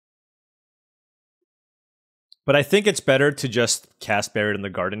 But I think it's better to just cast Buried in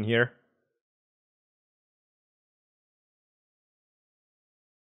the Garden here.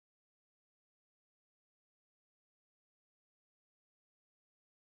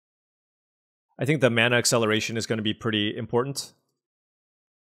 I think the mana acceleration is going to be pretty important.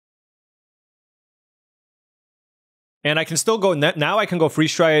 And I can still go... Now I can go Free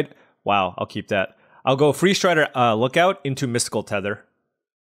Stride. Wow, I'll keep that. I'll go Free Strider Lookout into Mystical Tether.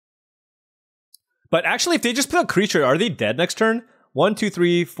 But actually, if they just put a creature, are they dead next turn? 1, 2,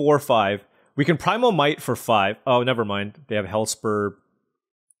 3, 4, 5. We can Primal Might for 5. Oh, never mind. They have Hellspur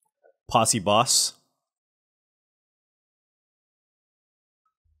Posse Boss.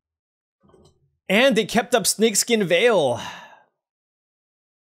 And they kept up Snakeskin Veil.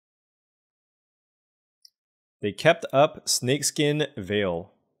 They kept up Snakeskin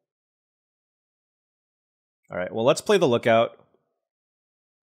Veil. All right, well, let's play the Lookout.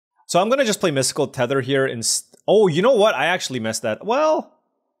 So I'm going to just play Mystical Tether here. Oh, you know what? I actually messed that. Well,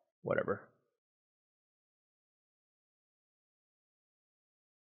 whatever.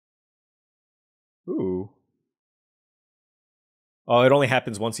 Ooh. Oh, it only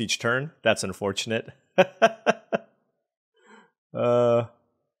happens once each turn? That's unfortunate.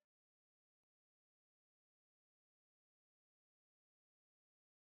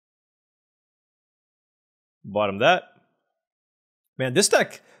 Bottom that. Man, this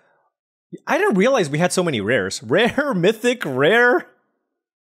deck... I didn't realize we had so many rares. Rare, Mythic, Rare,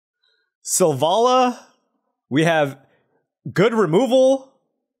 Sylvala. We have good removal.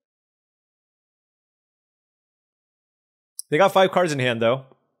 They got 5 cards in hand, though.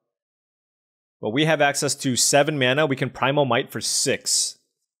 But we have access to 7 mana. We can Primal Might for 6.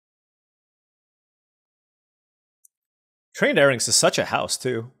 Trained Airings is such a house,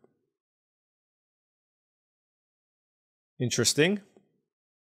 too. Interesting.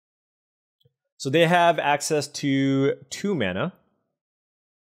 So they have access to 2 mana.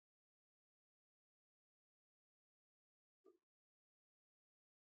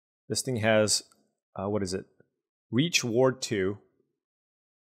 This thing has, what is it? Reach Ward 2.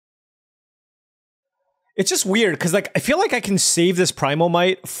 It's just weird, because like I feel like I can save this Primal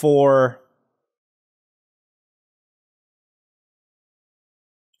Might for...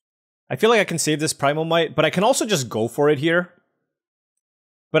 I feel like I can save this Primal Might, but I can also just go for it here.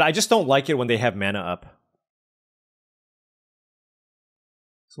 But I just don't like it when they have mana up.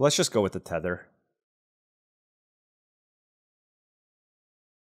 So let's just go with the Tether.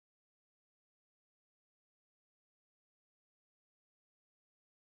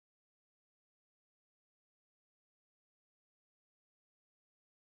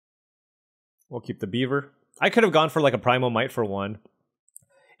 We'll keep the Beaver. I could have gone for like a Primal Might for 1.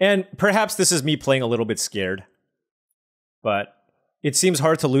 And perhaps this is me playing a little bit scared. But it seems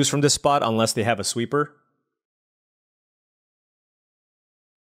hard to lose from this spot unless they have a sweeper.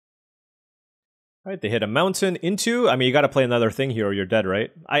 All right, they hit a mountain into... I mean, you got to play another thing here or you're dead, right?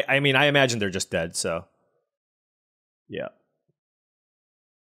 I mean, I imagine they're just dead, so... Yeah.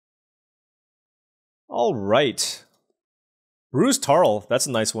 All right. Bruised Tarl. That's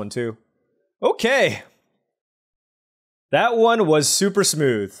a nice one, too. Okay. That one was super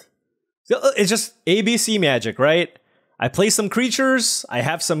smooth. It's just ABC magic, right? I play some creatures, I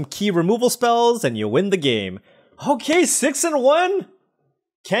have some key removal spells, and you win the game. Okay, 6-1.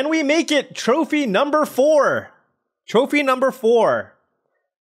 Can we make it? Trophy number 4. Trophy number 4.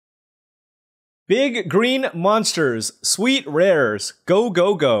 Big green monsters, sweet rares. Go,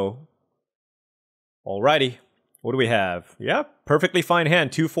 go, go. Alrighty. What do we have? Yeah, perfectly fine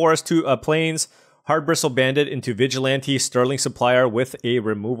hand. 2 forests, 2 plains, Hard Bristle Bandit into Vigilante, Sterling Supplier with a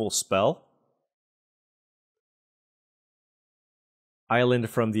removal spell. Island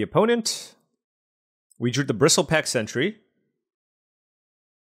from the opponent. We drew the Bristlepack Sentry.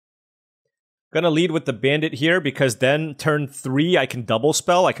 Gonna lead with the Bandit here because then turn 3 I can double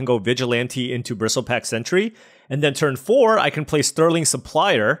spell. I can go Vigilante into Bristlepack Sentry. And then turn 4 I can play Sterling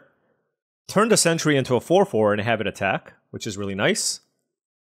Supplier. Turn the Sentry into a 4/4 and have it attack, which is really nice.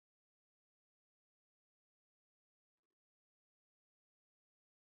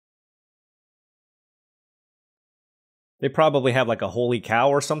 They probably have like a Holy Cow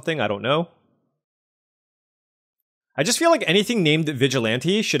or something, I don't know. I just feel like anything named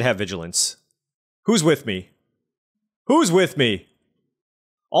Vigilante should have Vigilance. Who's with me? Who's with me?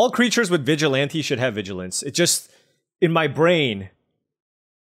 All creatures with Vigilante should have Vigilance. It just, in my brain,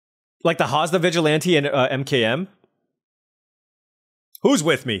 like the Hazda Vigilante and MKM. Who's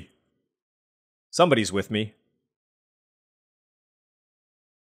with me? Somebody's with me.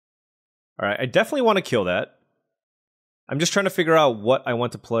 Alright, I definitely want to kill that. I'm just trying to figure out what I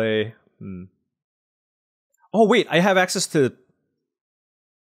want to play. Oh, wait, I have access to...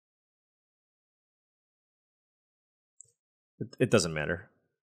 It doesn't matter.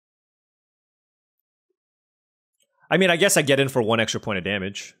 I mean, I guess I get in for 1 extra point of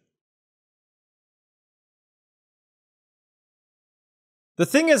damage. The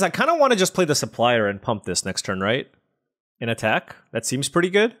thing is, I kind of want to just play the Supplier and pump this next turn, right? In attack? That seems pretty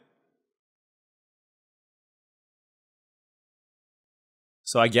good.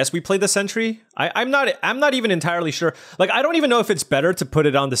 So I guess we play the Sentry. I'm not even entirely sure. Like, I don't even know if it's better to put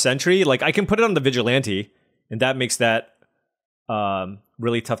it on the Sentry. Like, I can put it on the Vigilante, and that makes that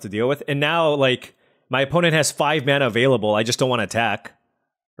really tough to deal with. And now, like, my opponent has 5 mana available. I just don't want to attack,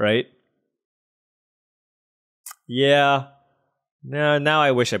 right? Yeah. Now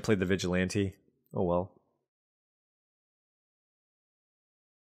I wish I played the Vigilante. Oh well.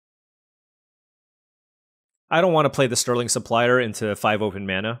 I don't want to play the Sterling Supplier into 5 open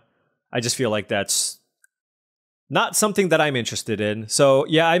mana. I just feel like that's not something that I'm interested in. So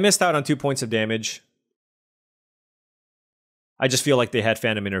yeah, I missed out on 2 points of damage. I just feel like they had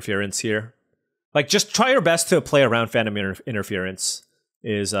Phantom Interference here. Like, just try your best to play around Phantom Interference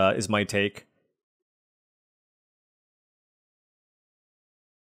is my take.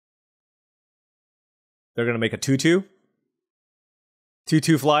 They're going to make a 2-2.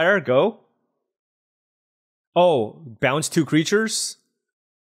 2-2 flyer, go. Oh, bounce 2 creatures?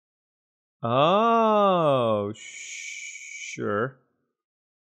 Oh, sure.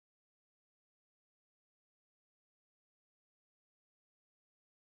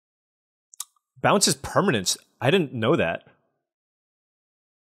 Bounce is permanent. I didn't know that.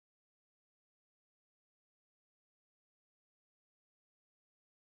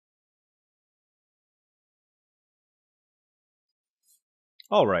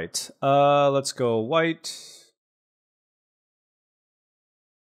 All right. Let's go white.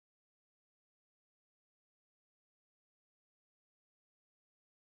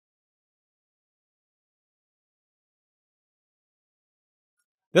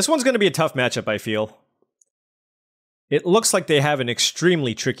 This one's going to be a tough matchup, I feel. It looks like they have an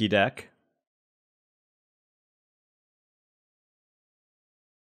extremely tricky deck.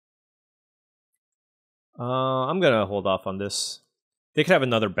 I'm going to hold off on this. They could have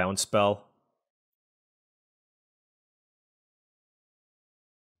another bounce spell.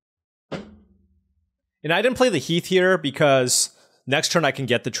 And I didn't play the Heath here because next turn I can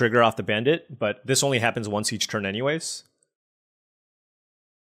get the trigger off the bandit, but this only happens once each turn anyways.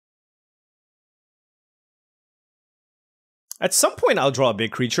 At some point I'll draw a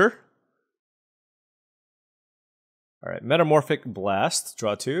big creature. Alright, Metamorphic Blast.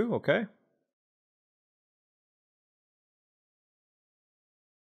 Draw 2, okay.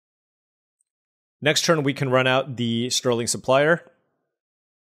 Next turn we can run out the Sterling Supplier.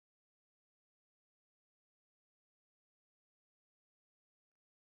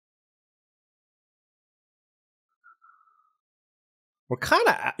 We're kind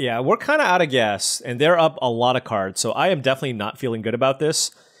of out of gas, and they're up a lot of cards, so I am definitely not feeling good about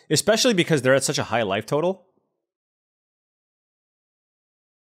this, especially because they're at such a high life total.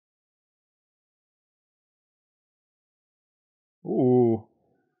 Ooh.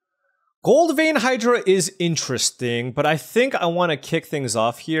 Gold Vein Hydra is interesting, but I think I want to kick things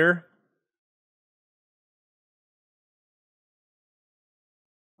off here.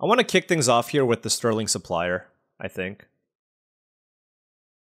 I want to kick things off here with the Sterling Supplier, I think.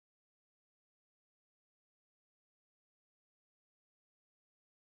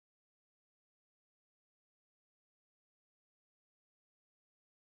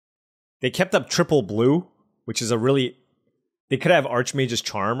 They kept up triple blue, which is a really... They could have Archmage's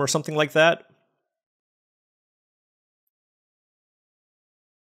Charm or something like that.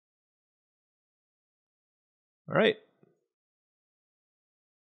 All right.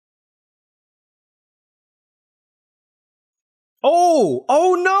 Oh!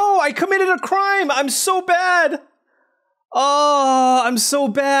 Oh no! I committed a crime! I'm so bad! Oh, I'm so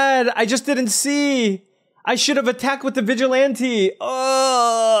bad! I just didn't see! I should have attacked with the Vigilante!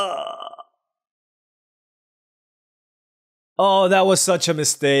 Oh! Oh, that was such a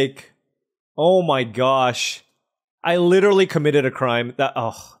mistake. Oh my gosh. I literally committed a crime. That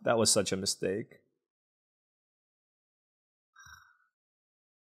was such a mistake.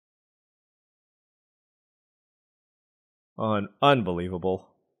 Unbelievable.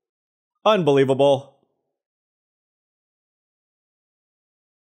 Unbelievable.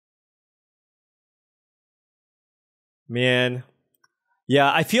 Man.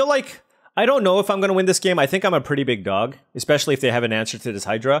 Yeah, I feel like... I don't know if I'm going to win this game. I think I'm a pretty big dog, especially if they have an answer to this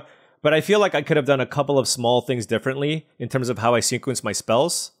Hydra. But I feel like I could have done a couple of small things differently in terms of how I sequence my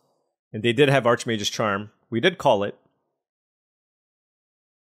spells. And they did have Archmage's Charm. We did call it.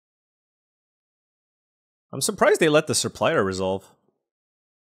 I'm surprised they let the Supplier resolve.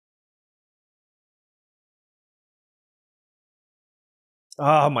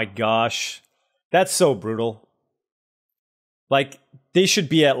 Oh my gosh. That's so brutal. Like, they should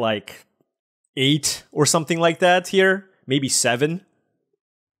be at like 8 or something like that here. Maybe 7.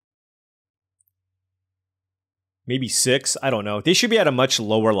 Maybe 6. I don't know. They should be at a much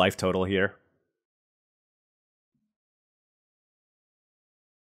lower life total here.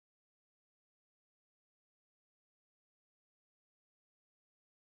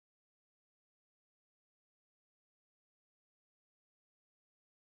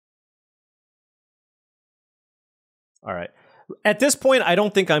 All right. At this point, I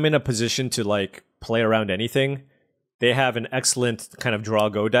don't think I'm in a position to like play around anything. They have an excellent kind of draw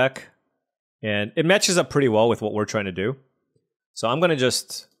go deck. And it matches up pretty well with what we're trying to do. So I'm going to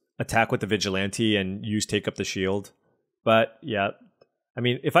just attack with the Vigilante and use Take Up the Shield. But yeah, I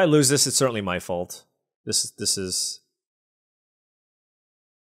mean, if I lose this, it's certainly my fault. This is...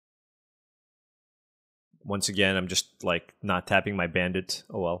 Once again, I'm just, like, not tapping my Bandit.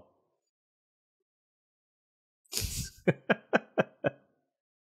 Oh well.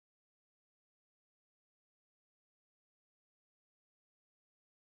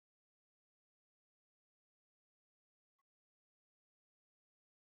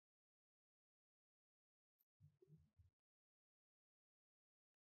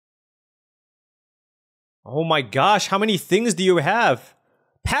 Oh my gosh, how many things do you have?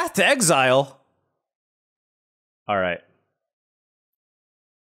 Path to Exile? Alright.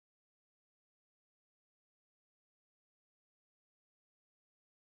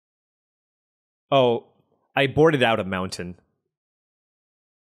 Oh, I boarded out a mountain.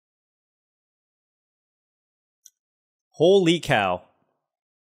 Holy cow.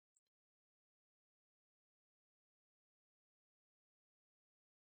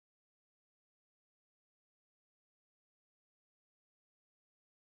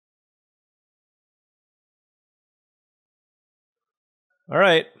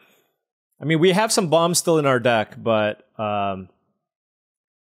 Alright. I mean, we have some bombs still in our deck, but... yeah,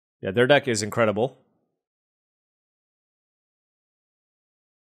 their deck is incredible.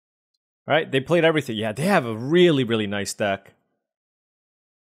 Alright, they played everything. Yeah, they have a really, really nice deck.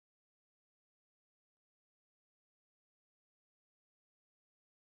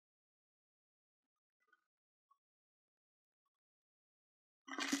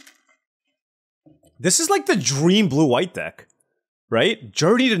 This is like the dream blue-white deck, right?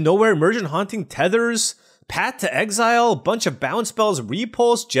 Journey to Nowhere, Emergent Haunting, Tethers, Path to Exile, a bunch of bounce spells,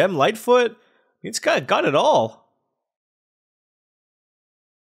 Repulse, Gem, Lightfoot. It's got it all.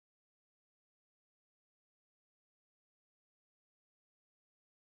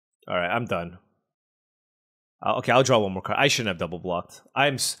 Alright, I'm done. Okay, I'll draw one more card. I shouldn't have double blocked.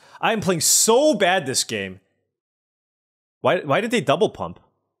 I'm playing so bad this game. Why did they double pump?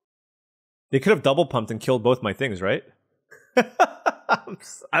 They could have double pumped and killed both my things, right?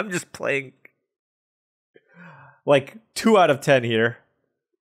 I'm just playing like 2 out of 10 here.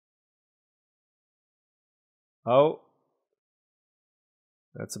 Oh.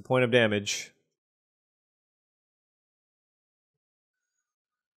 That's a point of damage.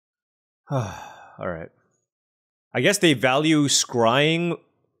 Alright. I guess they value scrying.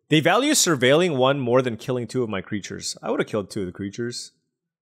 They value surveilling one more than killing 2 of my creatures. I would have killed 2 of the creatures.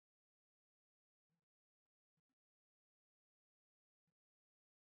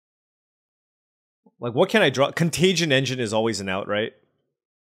 Like, what can I draw? Contagion Engine is always an out, right?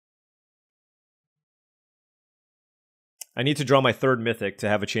 I need to draw my 3rd Mythic to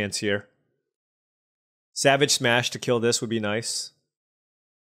have a chance here. Savage Smash to kill this would be nice.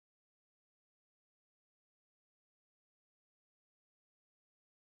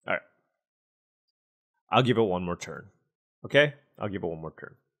 Alright. I'll give it one more turn. Okay? I'll give it one more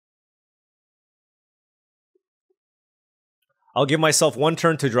turn. I'll give myself 1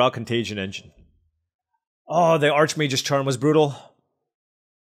 turn to draw Contagion Engine. Oh, the Archmage's Charm was brutal.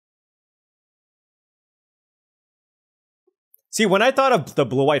 See, when I thought of the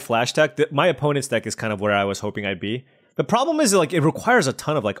blue-white flash deck, my opponent's deck is kind of where I was hoping I'd be. The problem is, like, it requires a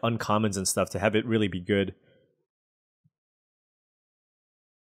ton of, like, uncommons and stuff to have it really be good.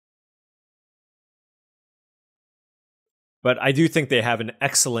 But I do think they have an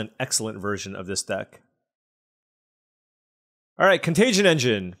excellent, excellent version of this deck. Alright, Contagion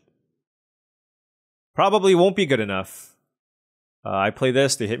Engine. Probably won't be good enough. I play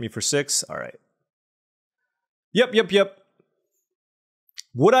this, they hit me for 6. Alright. Yep.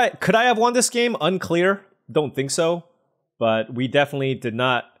 Could I have won this game? Unclear. Don't think so. But we definitely did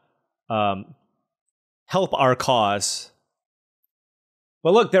not help our cause.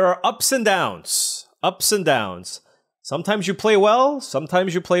 But look, there are ups and downs. Ups and downs. Sometimes you play well,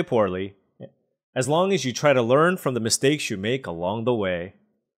 sometimes you play poorly. As long as you try to learn from the mistakes you make along the way.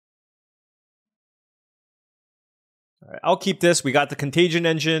 All right, I'll keep this. We got the Contagion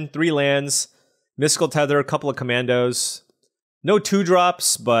Engine, 3 lands, Mystical Tether, a couple of commandos. No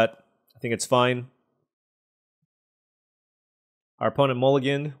 2-drops, but I think it's fine. Our opponent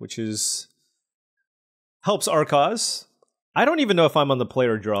mulligan, which is helps our cause. I don't even know if I'm on the play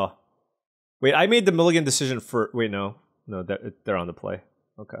or draw. Wait, I made the mulligan decision for... Wait, no. No, they're on the play.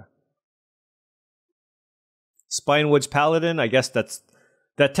 Okay. Spinewood's Paladin, I guess that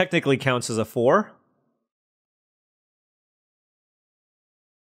technically counts as a 4.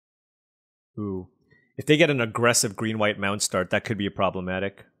 Ooh. If they get an aggressive green-white mount start, that could be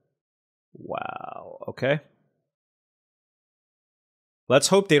problematic. Wow. Okay. Let's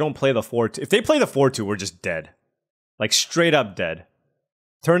hope they don't play the 4-2. If they play the 4-2, we're just dead. Like, straight up dead.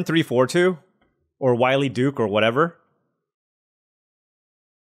 Turn 3, 4-2? Or Wily Duke or whatever.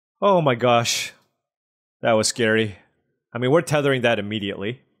 Oh my gosh. That was scary. I mean, we're tethering that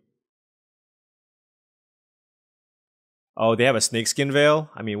immediately. Oh, they have a Snakeskin Veil?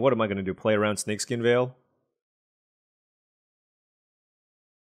 I mean, what am I going to do? Play around Snakeskin Veil?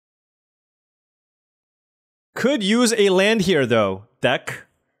 Could use a land here, though. Deck.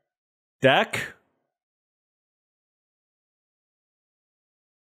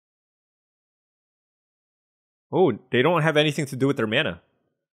 Oh, they don't have anything to do with their mana.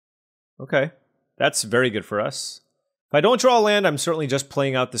 Okay. That's very good for us. If I don't draw a land, I'm certainly just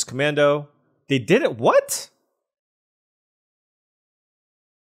playing out this commando. They did it? What?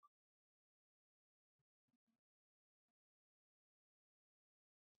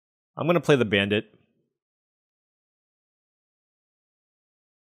 I'm going to play the Bandit.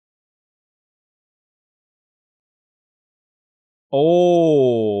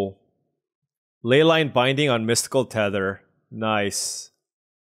 Oh. Leyline Binding on Mystical Tether. Nice.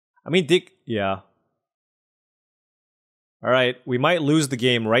 I mean, yeah. Alright, we might lose the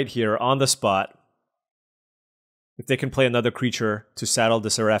game right here on the spot. If they can play another creature to saddle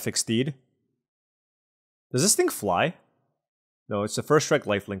the Seraphic Steed. Does this thing fly? No, it's a first strike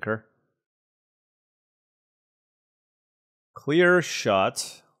lifelinker. Clear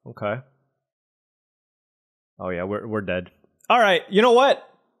shot. Okay. Oh yeah, we're dead. Alright, you know what?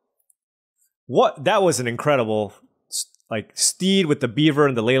 That was an incredible, like, Steed with the Beaver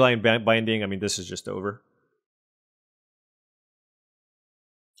and the Leyline Binding. I mean, this is just over.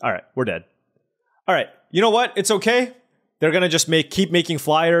 Alright, we're dead. Alright, you know what? It's okay. They're gonna just keep making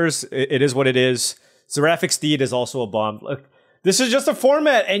flyers. It is what it is. Seraphic Steed is also a bomb. Look, this is just a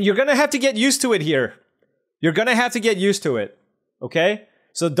format, and you're gonna have to get used to it here. You're gonna have to get used to it. Okay?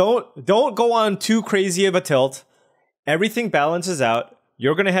 So don't go on too crazy of a tilt. Everything balances out.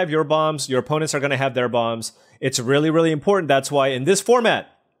 You're going to have your bombs. Your opponents are going to have their bombs. It's really, really important. That's why in this format,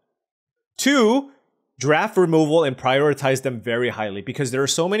 to draft removal and prioritize them very highly, because there are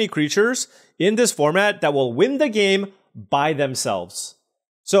so many creatures in this format that will win the game by themselves.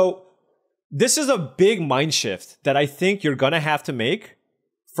 So this is a big mind shift that I think you're going to have to make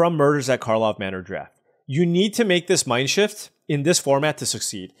from Murders at Karlov Manor draft. You need to make this mind shift in this format to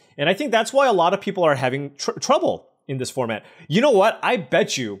succeed. And I think that's why a lot of people are having trouble in this format. You know what? I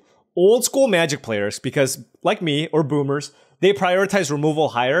bet you old school Magic players, because like me or boomers, they prioritize removal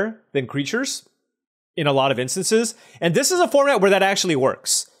higher than creatures in a lot of instances. And this is a format where that actually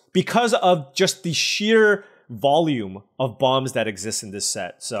works because of just the sheer volume of bombs that exist in this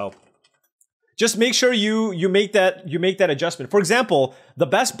set. So just make sure you make that adjustment. For example, the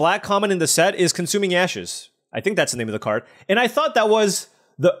best black common in the set is Consuming Ashes. I think that's the name of the card. And I thought that was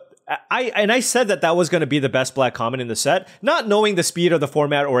I said that was going to be the best black common in the set, not knowing the speed of the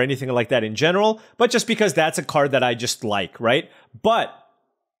format or anything like that in general, but just because that's a card that I just like, right? But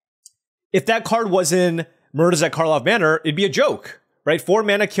if that card was in Murders at Karlov Manor, it'd be a joke, right? 4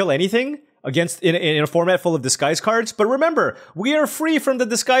 mana kill anything against in a format full of disguise cards. But remember, we are free from the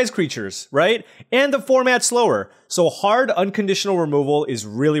disguise creatures, right? And the format's slower. So hard unconditional removal is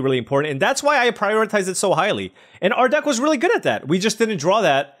really, really important. And that's why I prioritize it so highly. And our deck was really good at that. We just didn't draw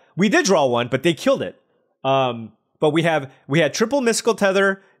that. We did draw one, but they killed it. But we had triple Mystical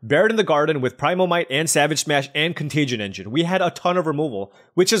Tether, Buried in the Garden with Primal Might and Savage Smash and Contagion Engine. We had a ton of removal,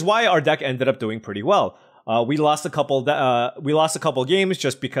 which is why our deck ended up doing pretty well. We lost a couple games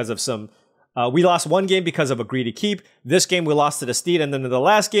just because of some. We lost one game because of a greedy keep. This game we lost to the Steed, and then in the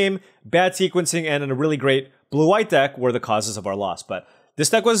last game, bad sequencing and a really great blue-white deck were the causes of our loss. But this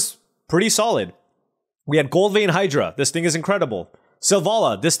deck was pretty solid. We had Goldvein Hydra. This thing is incredible.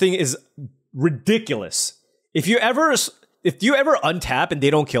 Selvala, this thing is ridiculous. If you ever untap and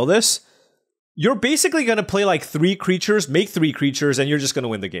they don't kill this, you're basically going to play like 3 creatures, make 3 creatures, and you're just going to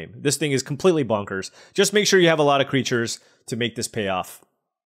win the game. This thing is completely bonkers. Just make sure you have a lot of creatures to make this pay off.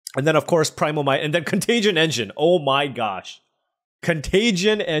 And then, of course, Primal Might, and then Contagion Engine. Oh my gosh.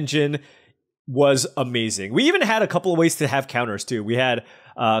 Contagion Engine was amazing. We even had a couple of ways to have counters, too. We had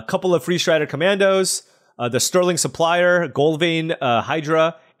a couple of Free Strider Commandos, the Sterling Supplier, Goldvein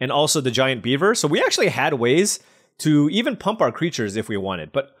Hydra, and also the Giant Beaver. So we actually had ways to even pump our creatures if we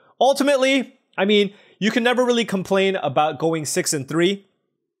wanted. But ultimately, I mean, you can never really complain about going 6-3.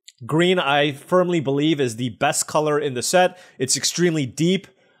 Green, I firmly believe, is the best color in the set. It's extremely deep.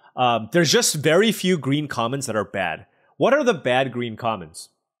 There's just very few green commons that are bad. What are the bad green commons?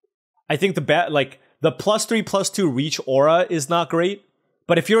 I think the +3/+2 reach aura is not great.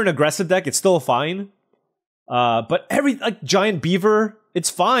 But if you're an aggressive deck, it's still fine. But like Giant Beaver, it's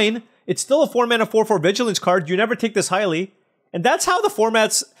fine. It's still a 4-mana 4/4 Vigilance card. You never take this highly. And that's how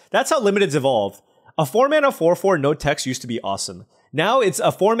that's how Limited's evolved. A 4-mana 4/4 no text used to be awesome. Now it's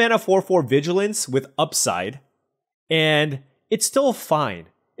a 4-mana 4/4 Vigilance with upside. And it's still fine.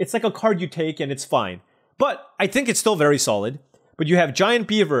 It's like a card you take and it's fine. But I think it's still very solid. But you have Giant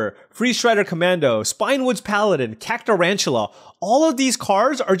Beaver, Free Strider Commando, Spinewoods Paladin, Cactarantula. All of these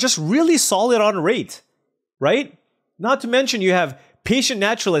cards are just really solid on rate, right? Not to mention you have Patient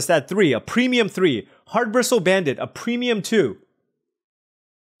Naturalist at 3, a premium 3, Hard Bristle Bandit, a premium 2.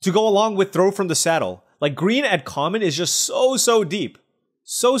 To go along with Throw from the Saddle. Like, green at common is just so deep.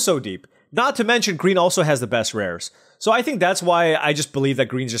 So deep. Not to mention, green also has the best rares. So I think that's why I just believe that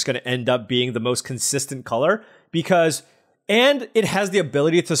green's just going to end up being the most consistent color. And it has the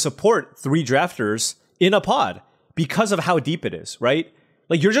ability to support 3 drafters in a pod because of how deep it is, right?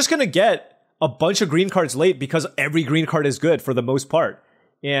 Like, you're just going to get a bunch of green cards late because every green card is good for the most part.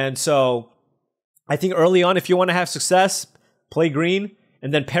 And so I think early on, if you want to have success, play green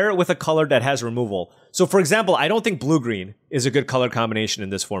and then pair it with a color that has removal. So for example, I don't think blue-green is a good color combination in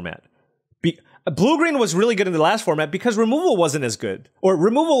this format. Blue-green was really good in the last format because removal wasn't as good, or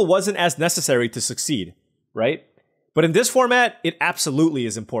removal wasn't as necessary to succeed, right? But in this format, it absolutely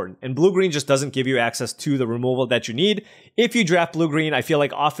is important. And blue-green just doesn't give you access to the removal that you need. If you draft blue-green, I feel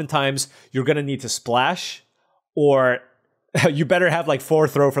like oftentimes you're going to need to splash, or you better have like 4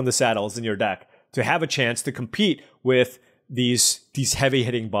 Throw from the Saddles in your deck to have a chance to compete with these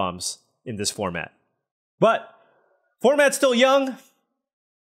heavy-hitting bombs in this format. But format's still young.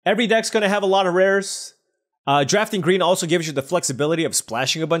 Every deck's going to have a lot of rares. Drafting green also gives you the flexibility of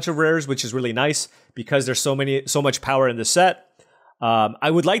splashing a bunch of rares, which is really nice because there's so much power in the set. I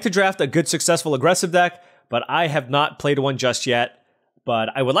would like to draft a good, successful, aggressive deck, but I have not played one just yet. But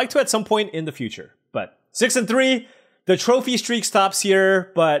I would like to at some point in the future. But 6-3, the trophy streak stops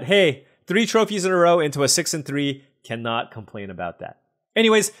here. But hey, 3 trophies in a row into a 6-3, cannot complain about that.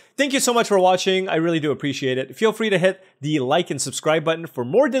 Anyways, thank you so much for watching. I really do appreciate it. Feel free to hit the like and subscribe button for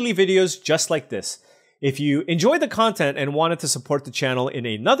more daily videos just like this. If you enjoyed the content and wanted to support the channel in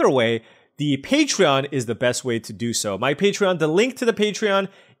another way, the Patreon is the best way to do so. My Patreon, the link to the Patreon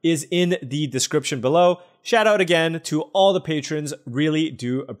is in the description below. Shout out again to all the patrons. Really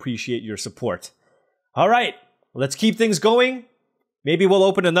do appreciate your support. All right, let's keep things going. Maybe we'll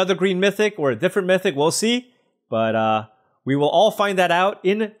open another green mythic or a different mythic. We'll see. But we will all find that out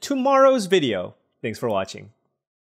in tomorrow's video. Thanks for watching.